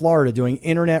Lauderdale, Florida, doing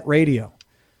internet radio.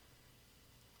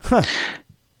 Huh.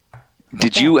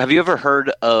 Have you ever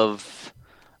heard of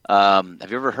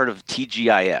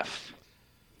TGIF?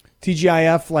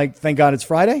 TGIF, like Thank God It's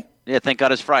Friday? Yeah, Thank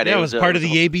God It's Friday. Yeah, it was part of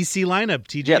the ABC lineup,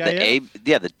 TGIF.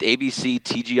 The ABC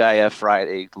TGIF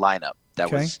Friday lineup. That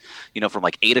was, from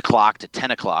like 8 o'clock to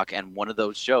 10 o'clock, and one of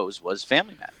those shows was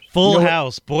Family Matters. Full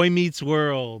House, Boy Meets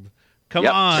World. Come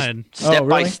on. Step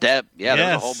by step. Yeah,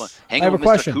 there's a whole bunch. Hanging with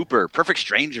Mr. Cooper, Perfect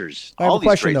Strangers. I have a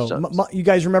question, though. You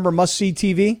guys remember Must See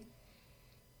TV?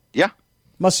 Yeah.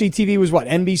 Must See TV was what?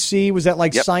 NBC? Was that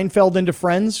like Seinfeld into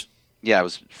Friends? Yeah, it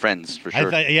was Friends for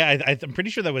sure. I'm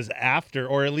pretty sure that was after,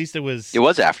 or at least it was. It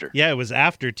was after. Yeah, it was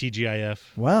after TGIF.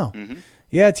 Wow. Mm-hmm.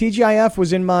 Yeah, TGIF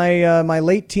was in my my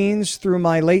late teens through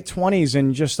my late 20s,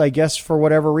 and just, I guess, for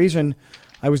whatever reason,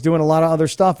 I was doing a lot of other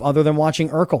stuff other than watching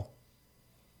Urkel.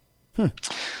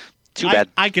 Too bad.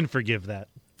 I can forgive that.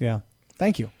 Yeah.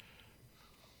 Thank you.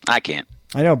 I can't.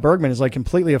 I know Bergman is like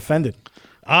completely offended.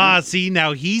 See,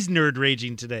 now he's nerd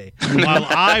raging today, while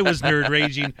I was nerd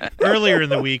raging earlier in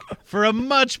the week for a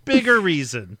much bigger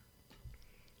reason.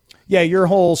 Yeah, your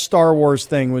whole Star Wars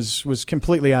thing was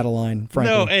completely out of line,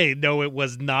 frankly. No, it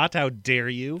was not. How dare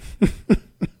you?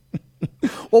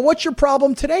 Well, what's your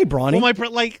problem today, Bronny? Well,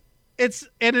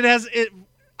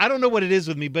 I don't know what it is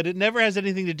with me, but it never has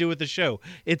anything to do with the show.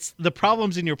 It's the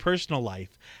problems in your personal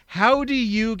life. How do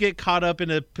you get caught up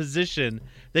in a position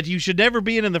that you should never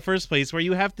be in the first place, where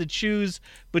you have to choose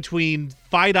between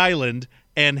Fight Island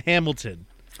and Hamilton?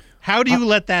 How do you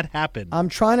let that happen? I'm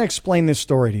trying to explain this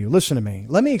story to you. Listen to me.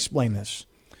 Let me explain this.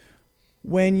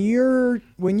 When you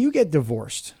get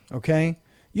divorced, okay,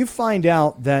 you find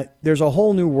out that there's a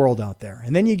whole new world out there,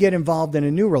 and then you get involved in a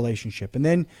new relationship, and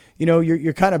then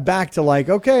you're kind of back to like,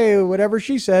 okay, whatever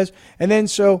she says, and then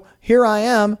so here I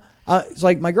am. It's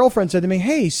like my girlfriend said to me,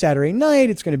 "Hey, Saturday night,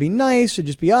 it's going to be nice. It'll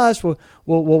just be us. We'll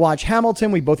watch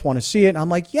Hamilton. We both want to see it." And I'm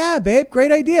like, "Yeah, babe,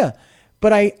 great idea."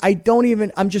 But I don't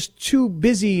even, I'm just too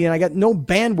busy and I got no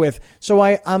bandwidth. So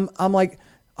I'm like,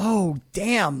 oh,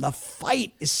 damn, the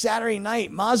fight is Saturday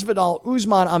night. Masvidal,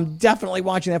 Usman, I'm definitely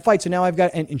watching that fight. So now I've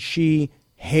got, and she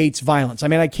hates violence. I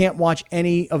mean, I can't watch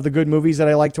any of the good movies that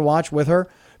I like to watch with her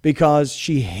because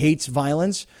she hates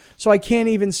violence. So I can't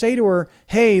even say to her,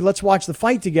 hey, let's watch the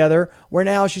fight together. Where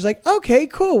now she's like, okay,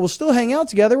 cool. We'll still hang out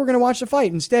together. We're going to watch the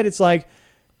fight. Instead, it's like,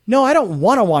 no, I don't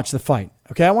want to watch the fight.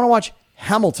 Okay. I want to watch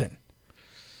Hamilton.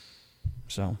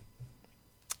 So,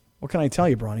 what can I tell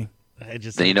you, Bronny?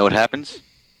 Then you know what happens?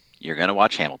 You're going to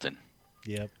watch Hamilton.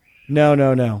 Yep. No,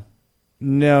 I'm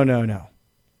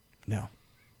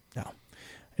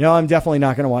definitely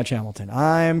not going to watch Hamilton.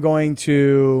 I'm going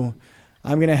to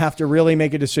have to really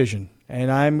make a decision. And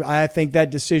I think that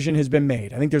decision has been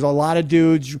made. I think there's a lot of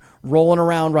dudes rolling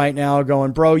around right now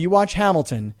going, bro, you watch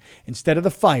Hamilton instead of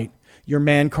the fight, your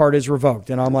man card is revoked.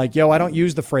 And I'm like, yo, I don't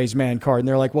use the phrase man card. And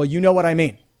they're like, well, you know what I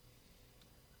mean.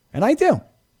 And I do.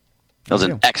 That was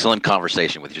an excellent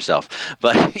conversation with yourself.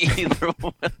 But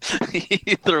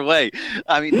either way,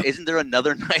 I mean, isn't there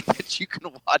another night that you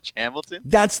can watch Hamilton?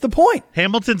 That's the point.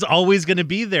 Hamilton's always going to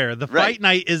be there. The fight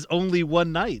night is only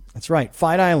one night. That's right.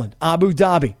 Fight Island, Abu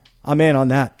Dhabi. I'm in on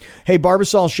that. Hey,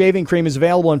 Barbasol shaving cream is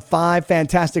available in 5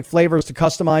 fantastic flavors to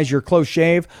customize your close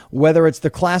shave. Whether it's the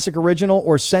classic original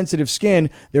or sensitive skin,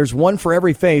 there's one for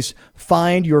every face.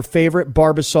 Find your favorite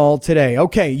Barbasol today.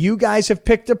 Okay, you guys have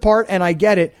picked apart, and I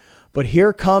get it, but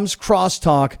here comes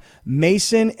Crosstalk.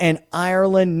 Mason and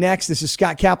Ireland next. This is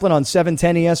Scott Kaplan on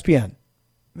 710 ESPN.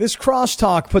 This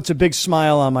Crosstalk puts a big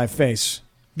smile on my face.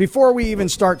 Before we even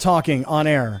start talking on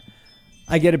air,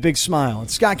 I get a big smile.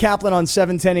 It's Scott Kaplan on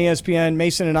 710 ESPN,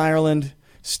 Mason and Ireland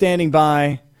standing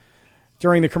by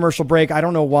during the commercial break. I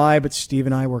don't know why, but Steve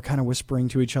and I were kind of whispering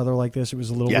to each other like this. It was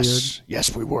a little weird.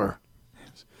 Yes, we were.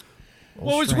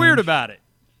 What was weird about it?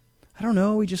 I don't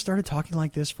know. We just started talking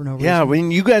like this for no reason. Yeah,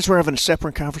 when you guys were having a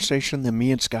separate conversation, then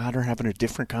me and Scott are having a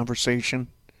different conversation.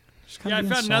 Yeah, I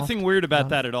found nothing weird about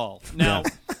that at all. Now,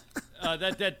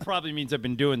 that probably means I've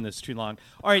been doing this too long.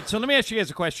 All right, so let me ask you guys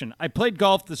a question. I played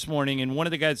golf this morning, and one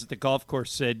of the guys at the golf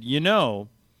course said,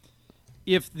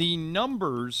 if the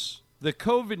numbers, the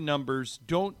COVID numbers,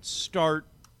 don't start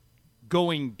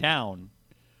going down,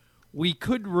 we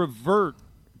could revert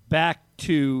back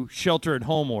to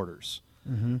shelter-at-home orders.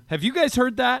 Mm-hmm. Have you guys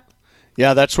heard that?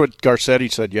 Yeah, that's what Garcetti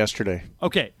said yesterday.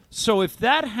 Okay, so if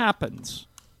that happens,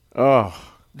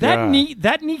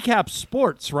 that kneecaps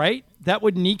sports, right? That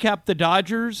would kneecap the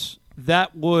Dodgers.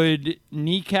 That would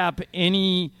kneecap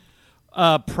any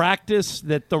practice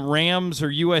that the Rams or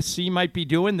USC might be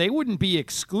doing. They wouldn't be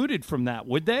excluded from that,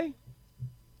 would they?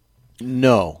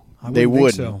 No, they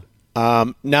wouldn't.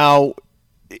 So. Now,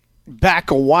 back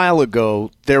a while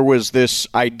ago, there was this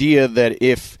idea that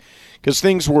because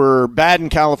things were bad in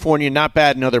California, not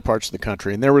bad in other parts of the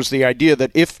country, and there was the idea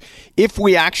that if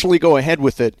we actually go ahead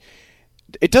with it,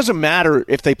 it doesn't matter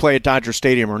if they play at Dodger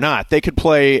Stadium or not. They could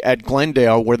play at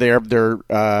Glendale where they have their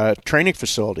training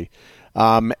facility.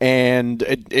 And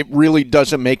it really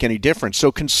doesn't make any difference.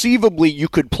 So conceivably, you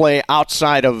could play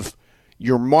outside of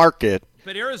your market.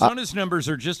 But Arizona's numbers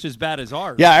are just as bad as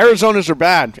ours. Yeah, Arizona's are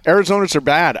bad.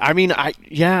 I mean, I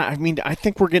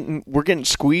think we're getting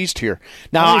squeezed here.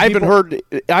 Now, I haven't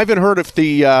heard if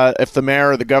the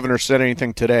mayor or the governor said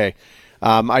anything today.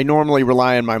 I normally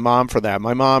rely on my mom for that.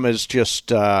 My mom is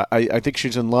just, I think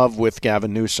she's in love with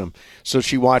Gavin Newsom. So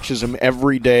she watches him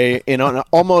every day in an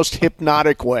almost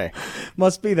hypnotic way.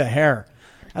 Must be the hair.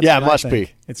 That's it must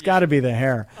be. It's got to be the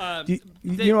hair.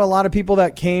 You know a lot of people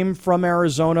that came from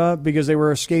Arizona because they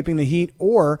were escaping the heat?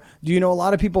 Or do you know a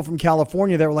lot of people from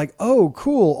California that were like, oh,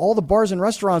 cool, all the bars and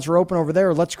restaurants are open over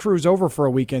there. Let's cruise over for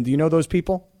a weekend. Do you know those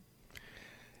people?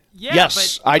 Yeah,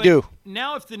 yes, I do.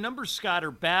 Now, if the numbers, Scott,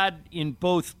 are bad in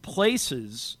both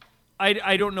places,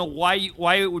 I don't know why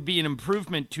it would be an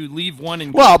improvement to leave one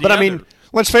and go to the other. I mean,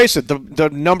 let's face it, the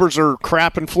numbers are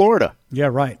crap in Florida. Yeah,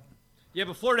 right. Yeah,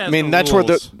 but Florida has that's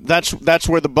rules. That's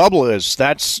where the bubble is.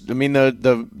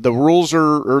 The rules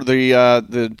or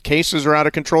the cases are out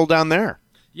of control down there.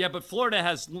 Yeah, but Florida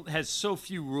has so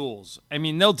few rules. I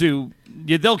mean, they'll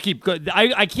keep good.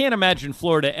 I can't imagine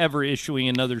Florida ever issuing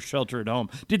another shelter at home.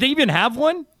 Did they even have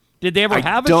one? Did they ever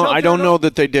have a shelter at home? I don't know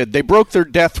that they did. They broke their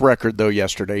death record, though,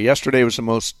 yesterday. Yesterday was the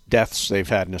most deaths they've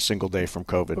had in a single day from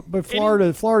COVID. But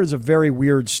Florida's a very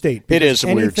weird state. It is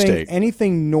a weird state.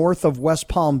 Anything north of West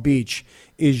Palm Beach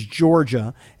is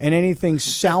Georgia, and anything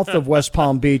south of West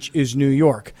Palm Beach is New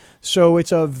York. So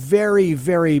it's a very,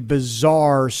 very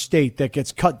bizarre state that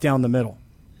gets cut down the middle.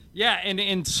 Yeah,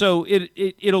 and so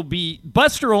it'll be –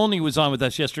 Buster Olney was on with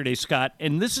us yesterday, Scott,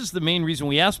 and this is the main reason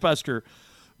we asked Buster –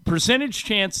 percentage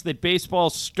chance that baseball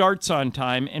starts on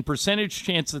time and percentage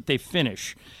chance that they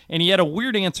finish. And he had a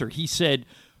weird answer. He said,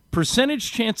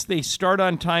 percentage chance they start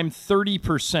on time,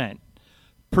 30%.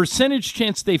 Percentage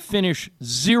chance they finish,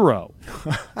 0.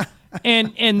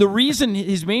 and the reason,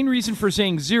 his main reason for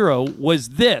saying 0 was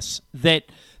this, that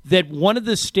one of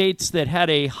the states that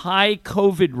had a high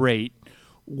COVID rate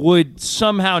would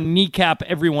somehow kneecap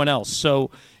everyone else. So,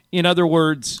 in other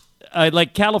words,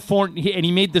 like California, and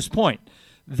he made this point,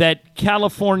 that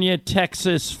California,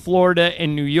 Texas, Florida,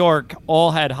 and New York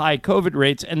all had high COVID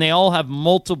rates, and they all have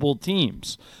multiple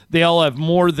teams. They all have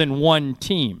more than one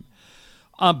team.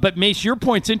 But, Mace, your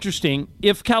point's interesting.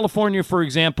 If California, for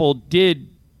example, did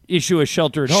issue a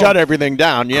shelter at home, shut everything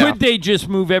down, yeah. Could they just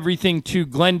move everything to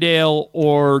Glendale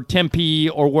or Tempe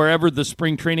or wherever the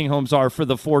spring training homes are for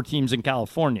the 4 teams in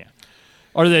California?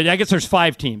 Or I guess there's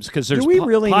 5 teams because there's. Do we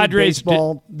really Padres need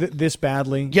baseball this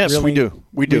badly? Yes, really? we do.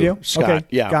 We do, Scott. Okay,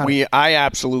 yeah, I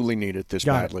absolutely need it this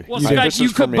badly. Well, Scott, you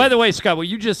could. By the way, Scott, what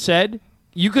you just said,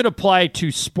 you could apply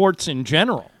to sports in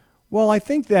general. Well, I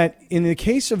think that in the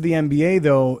case of the NBA,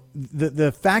 though,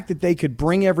 the fact that they could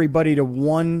bring everybody to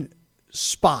one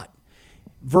spot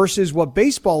versus what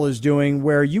baseball is doing,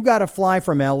 where you got to fly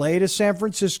from L.A. to San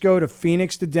Francisco to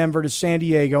Phoenix to Denver to San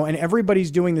Diego, and everybody's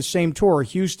doing the same tour,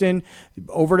 Houston,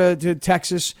 over to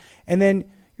Texas. And then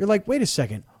you're like, wait a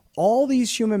second, all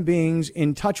these human beings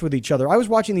in touch with each other. I was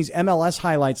watching these MLS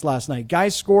highlights last night.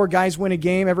 Guys score, guys win a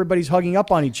game, everybody's hugging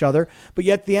up on each other, but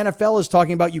yet the NFL is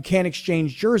talking about you can't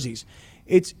exchange jerseys.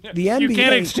 It's the NBA. You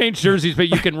can't exchange jerseys, but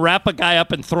you can wrap a guy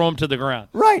up and throw him to the ground.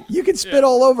 Right. You can spit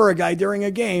all over a guy during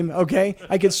a game, okay?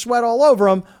 I could sweat all over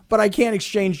him, but I can't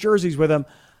exchange jerseys with him.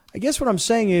 I guess what I'm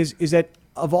saying is that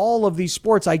of all of these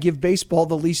sports, I give baseball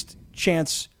the least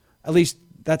chance. At least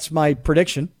that's my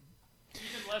prediction.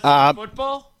 Even less than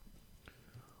football?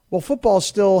 Well, football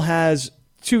still has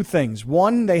two things.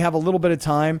 One, they have a little bit of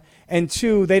time, and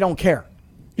two, they don't care.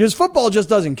 Because football just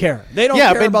doesn't care. They don't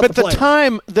care about the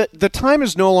players. The time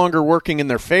is no longer working in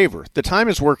their favor. The time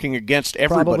is working against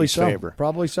everybody's favor.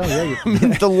 Probably so. Yeah. I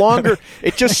mean, the longer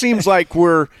it just seems like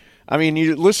you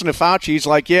listen to Fauci. He's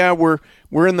like, yeah,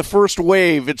 we're in the first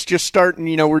wave. It's just starting.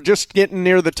 We're just getting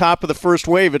near the top of the first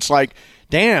wave. It's like,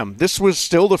 damn, this was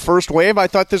still the first wave. I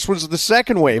thought this was the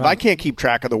second wave. Right. I can't keep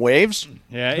track of the waves.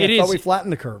 Yeah, I thought we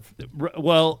flattened the curve.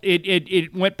 Well,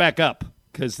 it went back up.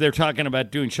 Because they're talking about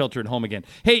doing shelter at home again.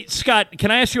 Hey, Scott,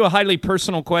 can I ask you a highly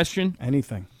personal question?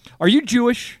 Anything. Are you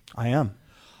Jewish? I am.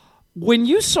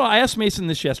 I asked Mason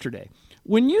this yesterday.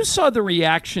 When you saw the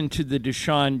reaction to the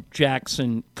Deshaun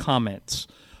Jackson comments,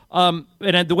 and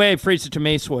the way I phrased it to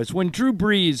Mace was, when Drew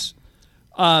Brees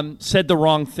said the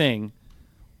wrong thing,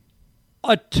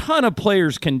 a ton of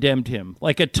players condemned him.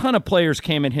 Like a ton of players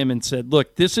came at him and said,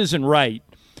 look, this isn't right.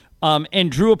 And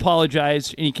Drew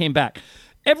apologized, and he came back.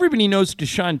 Everybody knows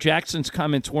Deshaun Jackson's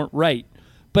comments weren't right.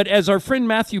 But as our friend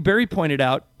Matthew Berry pointed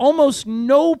out, almost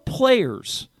no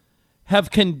players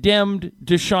have condemned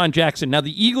Deshaun Jackson. Now,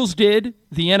 the Eagles did.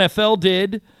 The NFL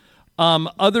did.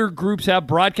 Other groups have.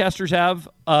 Broadcasters have.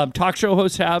 Talk show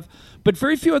hosts have. But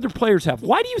very few other players have.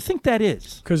 Why do you think that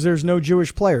is? Because there's no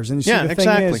Jewish players. And the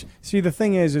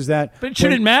thing is that... But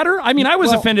should it matter? I mean, I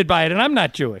was offended by it, and I'm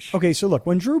not Jewish. Okay, so look,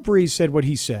 when Drew Brees said what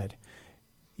he said...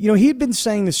 he had been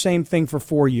saying the same thing for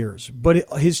 4 years, but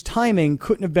his timing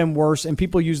couldn't have been worse, and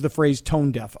people use the phrase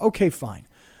tone deaf. Okay, fine.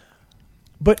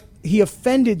 But he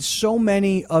offended so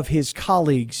many of his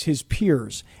colleagues, his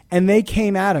peers, and they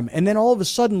came at him. And then all of a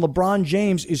sudden, LeBron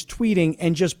James is tweeting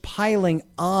and just piling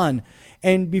on.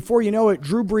 And before you know it,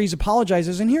 Drew Brees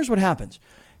apologizes, and here's what happens.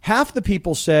 Half the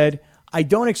people said, I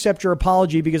don't accept your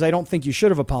apology because I don't think you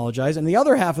should have apologized. And the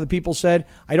other half of the people said,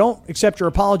 I don't accept your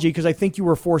apology because I think you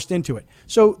were forced into it.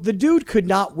 So the dude could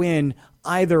not win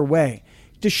either way.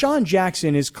 Deshaun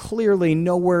Jackson is clearly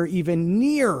nowhere even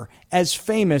near as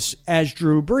famous as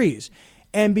Drew Brees.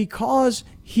 And because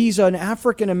he's an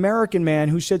African-American man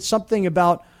who said something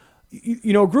about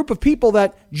a group of people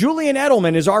that Julian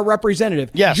Edelman is our representative.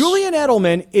 Yes. Julian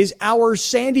Edelman is our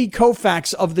Sandy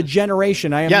Koufax of the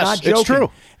generation. I am not joking. It's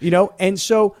true. And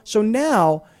so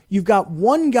now you've got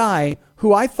one guy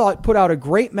who I thought put out a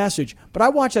great message, but I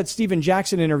watched that Steven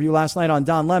Jackson interview last night on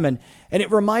Don Lemon, and it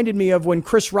reminded me of when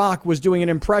Chris Rock was doing an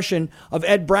impression of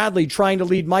Ed Bradley trying to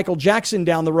lead Michael Jackson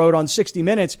down the road on 60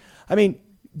 Minutes. I mean,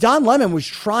 Don Lemon was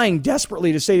trying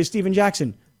desperately to say to Steven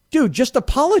Jackson, dude, just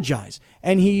apologize.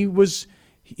 And he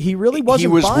really wasn't. He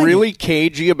was buying really it.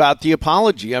 cagey about the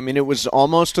apology. I mean, it was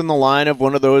almost in the line of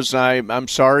one of those I'm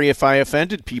sorry if I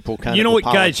offended people kind of You know what,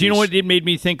 apologies. guys, you know what it made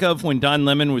me think of when Don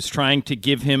Lemon was trying to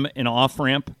give him an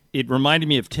off-ramp? It reminded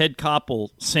me of Ted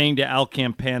Koppel saying to Al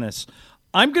Campanis,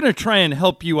 I'm going to try and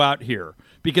help you out here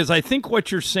because I think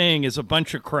what you're saying is a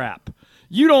bunch of crap.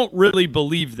 You don't really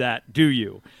believe that, do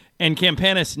you? And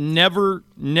Campanis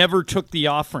never took the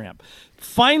off-ramp.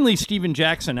 Finally, Steven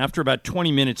Jackson, after about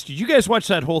 20 minutes, did you guys watch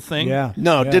that whole thing? Yeah.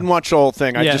 No, didn't watch the whole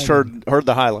thing. I just heard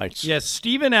the highlights. Yes,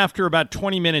 Steven, after about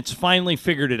 20 minutes, finally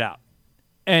figured it out.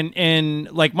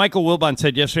 And like Michael Wilbon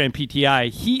said yesterday on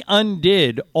PTI, he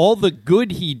undid all the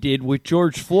good he did with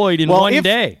George Floyd in one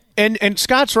day. And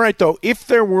Scott's right, though. If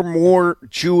there were more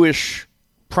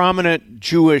prominent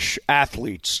Jewish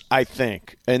athletes, I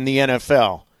think, in the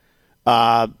NFL,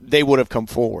 they would have come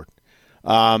forward.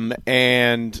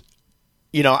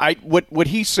 What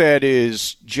he said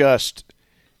is just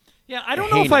I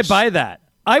don't know if I buy that.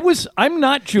 I'm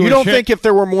not Jewish. You don't think if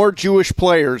there were more Jewish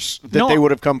players that they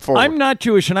would have come forward? I'm not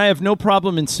Jewish, and I have no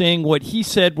problem in saying what he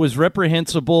said was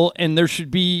reprehensible, and there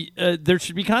should be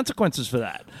consequences for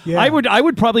that. Yeah. I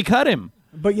would probably cut him.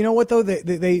 But you know what though?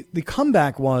 The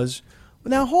comeback was,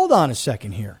 now hold on a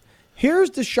second here.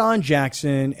 Here's Deshaun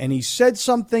Jackson, and he said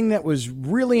something that was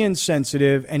really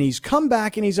insensitive, and he's come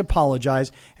back and he's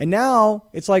apologized. And now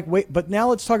it's like, wait, but now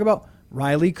let's talk about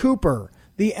Riley Cooper,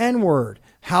 the N-word,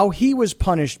 how he was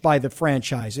punished by the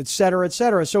franchise, et cetera, et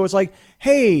cetera. So it's like,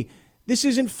 hey, this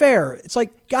isn't fair. It's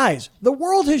like, guys, the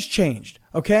world has changed,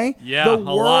 okay? Yeah, the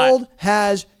world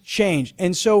has changed.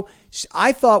 And so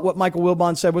I thought what Michael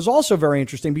Wilbon said was also very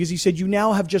interesting, because he said you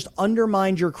now have just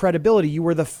undermined your credibility. You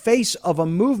were the face of a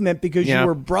movement because you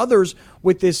were brothers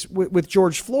with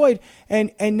George Floyd,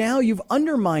 and now you've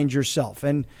undermined yourself.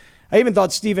 And I even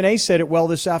thought Stephen A. said it well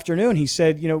this afternoon. He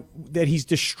said, that he's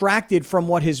distracted from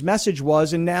what his message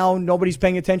was, and now nobody's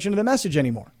paying attention to the message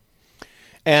anymore.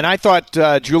 And I thought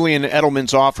Julian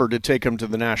Edelman's offer to take him to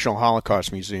the National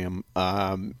Holocaust Museum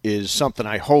is something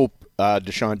I hope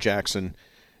Deshaun Jackson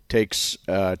takes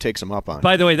him up on.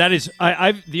 By the way, that is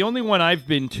I've the only one I've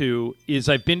been to is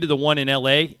I've been to the one in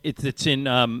L.A.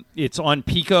 It's on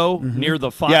Pico near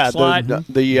the Fox lot.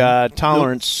 the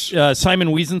Tolerance Simon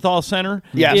Wiesenthal Center.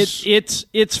 Yes,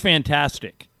 it's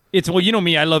fantastic. You know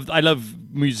me, I love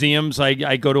museums.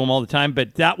 I go to them all the time,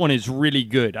 but that one is really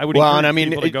good. I would encourage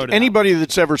people to go to anybody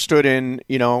that's ever stood in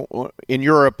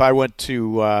Europe. I went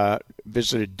to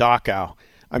visited Dachau.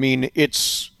 I mean,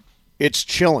 it's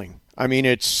chilling. I mean,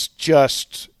 it's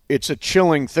a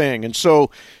chilling thing. And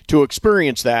so to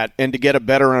experience that and to get a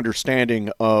better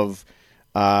understanding of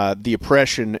the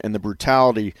oppression and the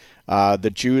brutality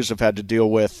that Jews have had to deal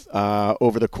with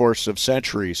over the course of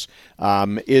centuries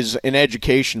is an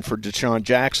education for Deshaun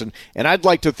Jackson. And I'd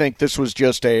like to think this was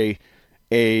just a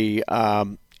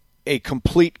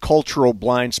complete cultural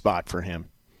blind spot for him.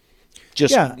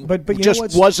 But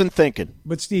just wasn't thinking.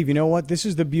 But Steve, you know what? This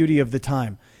is the beauty of the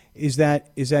time, is that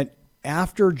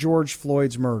after George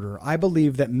Floyd's murder, I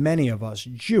believe that many of us,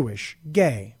 Jewish,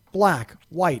 gay, black,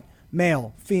 white,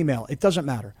 male, female, it doesn't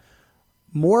matter,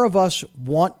 more of us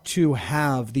want to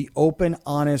have the open,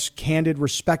 honest, candid,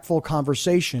 respectful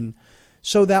conversation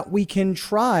so that we can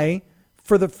try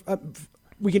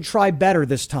better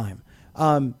this time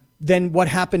than what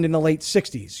happened in the late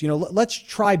 60s. Let's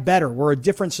try better. We're a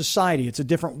different society. It's a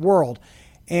different world.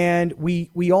 And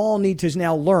we all need to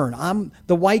now learn. I'm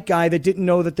the white guy that didn't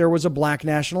know that there was a black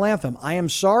national anthem. I am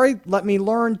sorry. Let me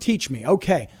learn. Teach me.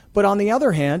 Okay. But on the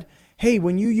other hand, hey,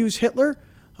 when you use Hitler,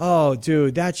 oh,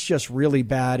 dude, that's just really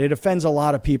bad. It offends a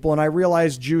lot of people. And I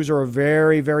realize Jews are a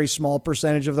very, very small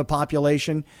percentage of the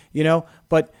population,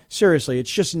 but seriously,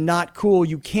 it's just not cool.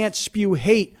 You can't spew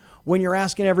hate when you're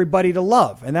asking everybody to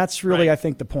love. And that's really, right, I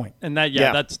think, the point. And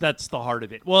that's the heart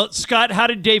of it. Well, Scott, how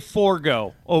did day 4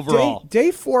 go overall?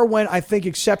 Day 4 went, I think,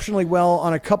 exceptionally well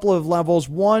on a couple of levels.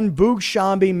 One, Boog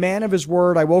Shambi, man of his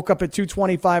word. I woke up at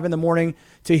 2:25 in the morning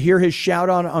to hear his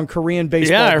shout on Korean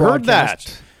baseball. Yeah, I heard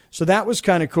that. So that was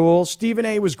kind of cool. Stephen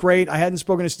A. was great. I hadn't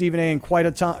spoken to Stephen A. in quite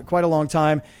a long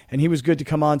time, and he was good to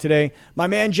come on today. My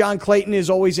man John Clayton is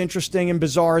always interesting and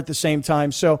bizarre at the same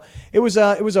time. So it was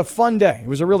a fun day. It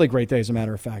was a really great day, as a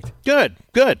matter of fact. Good.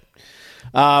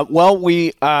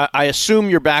 I assume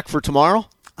you're back for tomorrow?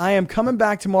 I am coming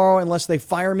back tomorrow unless they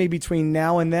fire me between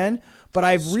now and then.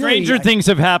 But Stranger things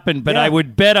have happened, but I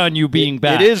would bet on you being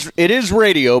back. It is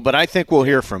radio, but I think we'll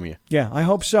hear from you. Yeah, I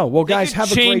hope so. Well, guys,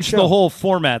 have a great show. Change the whole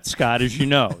format, Scott, as you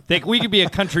know. We could be a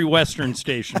country western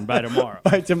station by tomorrow.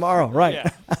 By tomorrow, right.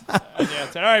 Yeah.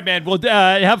 All right, man. Well,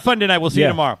 have fun tonight. We'll see you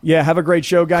tomorrow. Yeah, have a great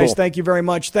show, guys. Cool. Thank you very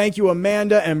much. Thank you,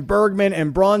 Amanda and Bergman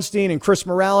and Braunstein and Chris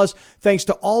Morales. Thanks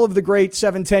to all of the great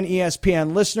 710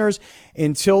 ESPN listeners.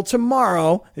 Until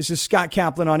tomorrow, this is Scott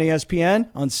Kaplan on ESPN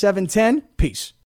on 710. Peace.